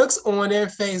 The looks on their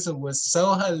faces was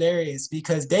so hilarious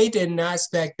because they did not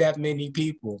expect that many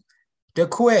people to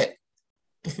quit.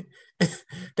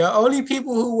 The only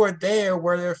people who were there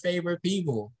were their favorite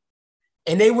people.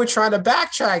 And they were trying to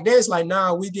backtrack. They was like,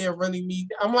 nah, we didn't really mean.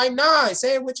 I'm like, nah,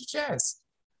 say it with your chest.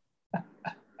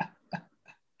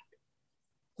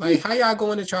 Like, how y'all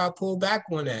going to try to pull back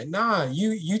on that? Nah,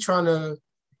 you trying to,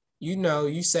 you know,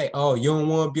 you say, oh, you don't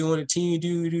want to be on the team,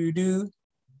 do.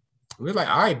 We're like,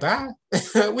 all right, bye.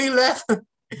 We left. We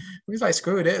was like,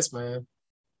 screw this, man.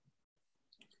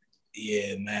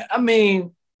 Yeah,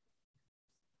 man.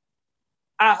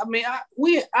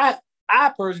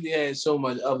 I personally had so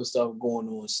much other stuff going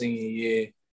on senior year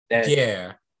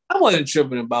that I wasn't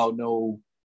tripping about no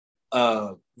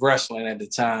wrestling at the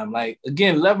time. Like,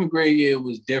 again, 11th grade year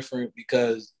was different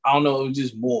because I don't know, it was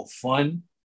just more fun.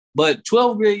 But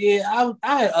 12th grade year, I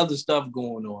had other stuff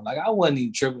going on. Like, I wasn't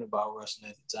even tripping about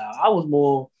wrestling at the time. I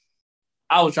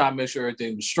was trying to make sure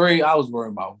everything was straight. I was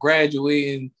worried about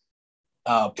graduating,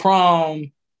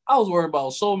 prom. I was worried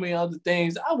about so many other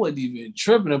things. I wasn't even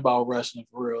tripping about wrestling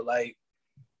for real. Like,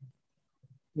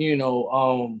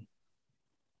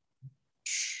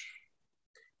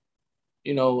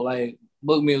 like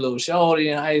booked me a little shorty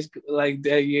in high school like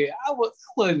that year. I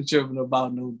wasn't tripping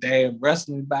about no damn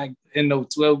wrestling back in no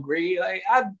 12th grade. Like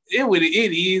it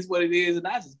is what it is, and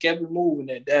I just kept it moving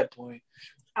at that point.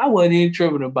 I wasn't even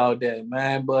tripping about that,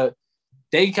 man. But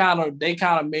they kind of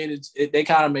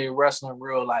made wrestling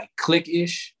real like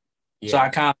click-ish. Yeah. So I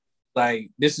kind of like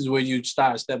this is where you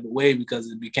start to step away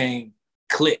because it became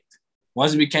clicked.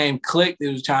 Once it became clicked, it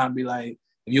was trying to be like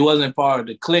if you wasn't part of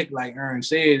the click, like Ern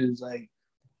said, it was like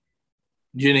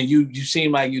you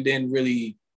seem like you didn't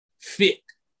really fit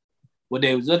what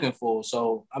they was looking for.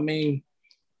 So I mean,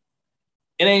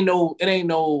 it ain't no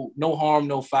harm,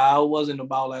 no foul. It wasn't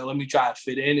about like let me try to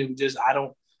fit in. It was just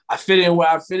I fit in where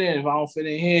I fit in. If I don't fit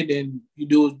in here, then you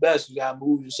do what's best. You gotta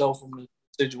move yourself from the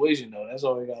situation though. That's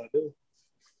all you gotta do.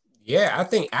 Yeah, I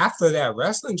think after that,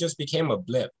 wrestling just became a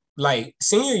blip. Like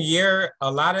senior year,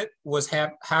 a lot of was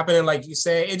happening, like you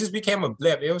said, it just became a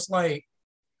blip. It was like,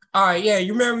 all right, yeah,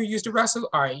 you remember we used to wrestle?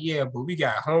 All right, yeah, but we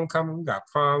got homecoming, we got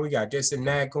prom, we got this and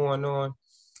that going on.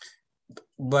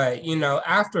 But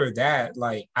after that,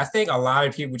 like I think a lot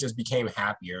of people just became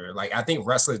happier. Like I think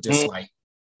wrestling just like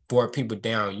brought people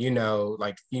down,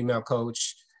 like female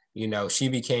coach, she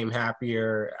became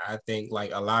happier. I think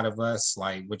like a lot of us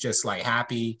like were just like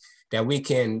happy that we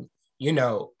can,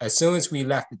 as soon as we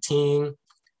left the team,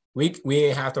 we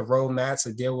didn't have to roll mats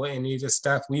or deal with any of this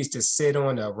stuff. We used to sit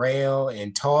on a rail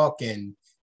and talk and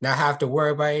not have to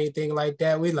worry about anything like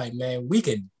that. We like, man, we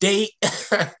could date.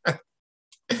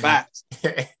 Facts.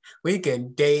 We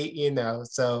can date,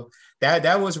 so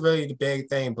that was really the big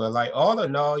thing. But like all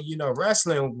in all,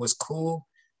 wrestling was cool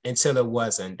until it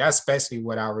wasn't. That's especially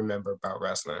what I remember about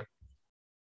wrestling.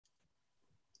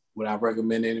 Would I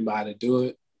recommend anybody to do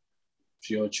it? It's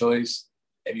your choice.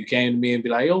 If you came to me and be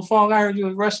like, yo, Fong, I heard you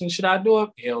was wrestling, should I do it?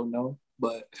 Hell no.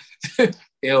 But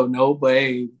hell no. But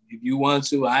hey, if you want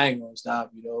to, I ain't gonna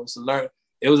stop you.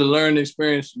 It was a learning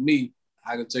experience for me.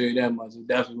 I can tell you that much. It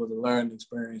definitely was a learning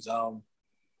experience.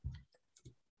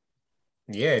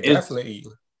 Yeah, definitely.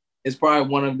 It's probably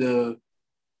one of the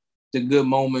good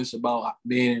moments about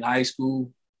being in high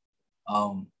school.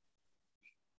 I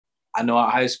know our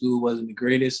high school wasn't the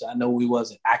greatest. I know we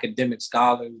wasn't academic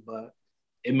scholars, but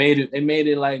it made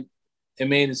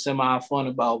it semi fun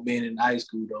about being in high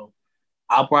school though.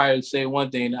 I'll probably say one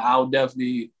thing that I'll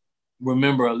definitely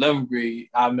remember 11th grade.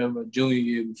 I remember junior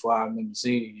year before I remember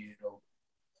senior year though.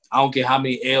 I don't care how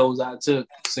many L's I took.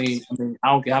 I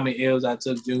don't care how many L's I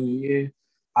took junior year.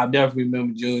 I definitely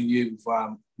remember junior year before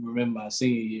I remember my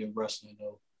senior year of wrestling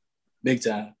though. Big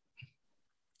time.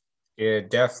 Yeah,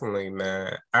 definitely,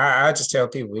 man. I just tell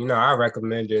people, I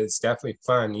recommend it. It's definitely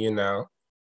fun,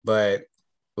 But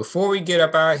before we get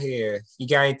up out here, you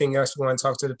got anything else you want to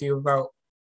talk to the people about?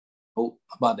 Oh,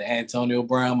 about the Antonio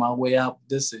Brown, my way out of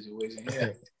this situation.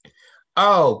 Yeah.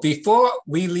 Oh, before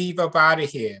we leave up out of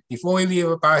here,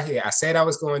 I said I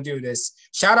was going to do this.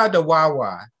 Shout out to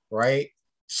Wawa, right?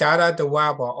 Shout out to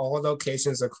Wawa, all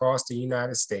locations across the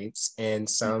United States and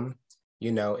some,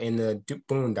 in the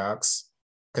boondocks,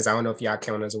 because I don't know if y'all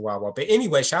count as a Wawa. But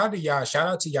anyway, shout out to y'all. Shout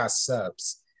out to y'all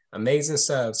subs. Amazing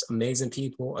subs, amazing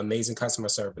people, amazing customer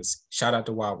service. Shout out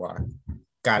to Wawa.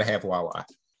 Gotta have Wawa.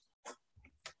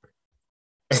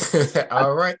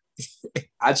 All right.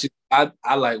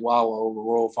 I like Wawa over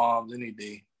Royal Farms any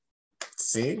day.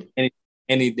 See?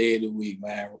 Any day of the week,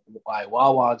 man. Like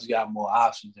Wawa just got more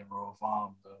options than Royal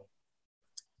Farms, though.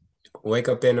 Wake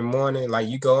up in the morning, like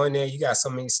you go in there, you got so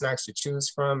many snacks to choose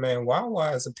from, man.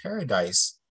 Wawa is a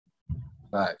paradise.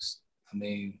 Facts. I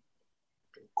mean,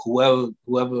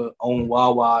 whoever owned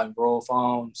Wawa and Royal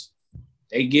Farms,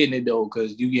 they getting it though,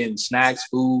 because you getting snacks,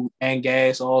 food, and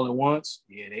gas all at once.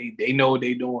 Yeah, they know what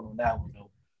they doing on that one though.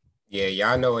 Yeah,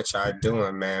 y'all know what y'all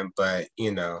doing, man. But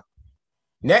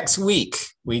next week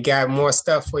we got more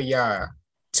stuff for y'all.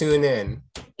 Tune in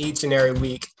each and every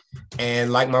week.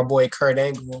 And like my boy Kurt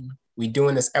Angle, we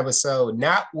doing this episode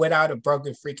not without a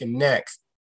broken freaking neck.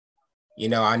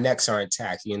 Our necks are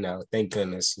intact, thank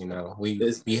goodness,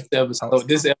 This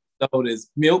episode is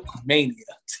Milk Mania.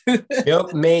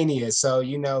 Milk Mania. So,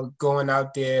 going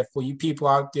out there for you people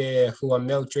out there who are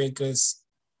milk drinkers,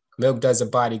 milk does a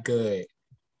body good.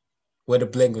 Where the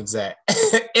Blinkums at?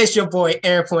 It's your boy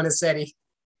Aaron Fornasetti.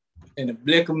 And the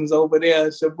Blinkums over there,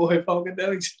 it's your boy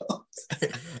Funkadelic Jones.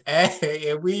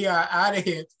 Hey, and we are out of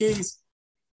here. Peace.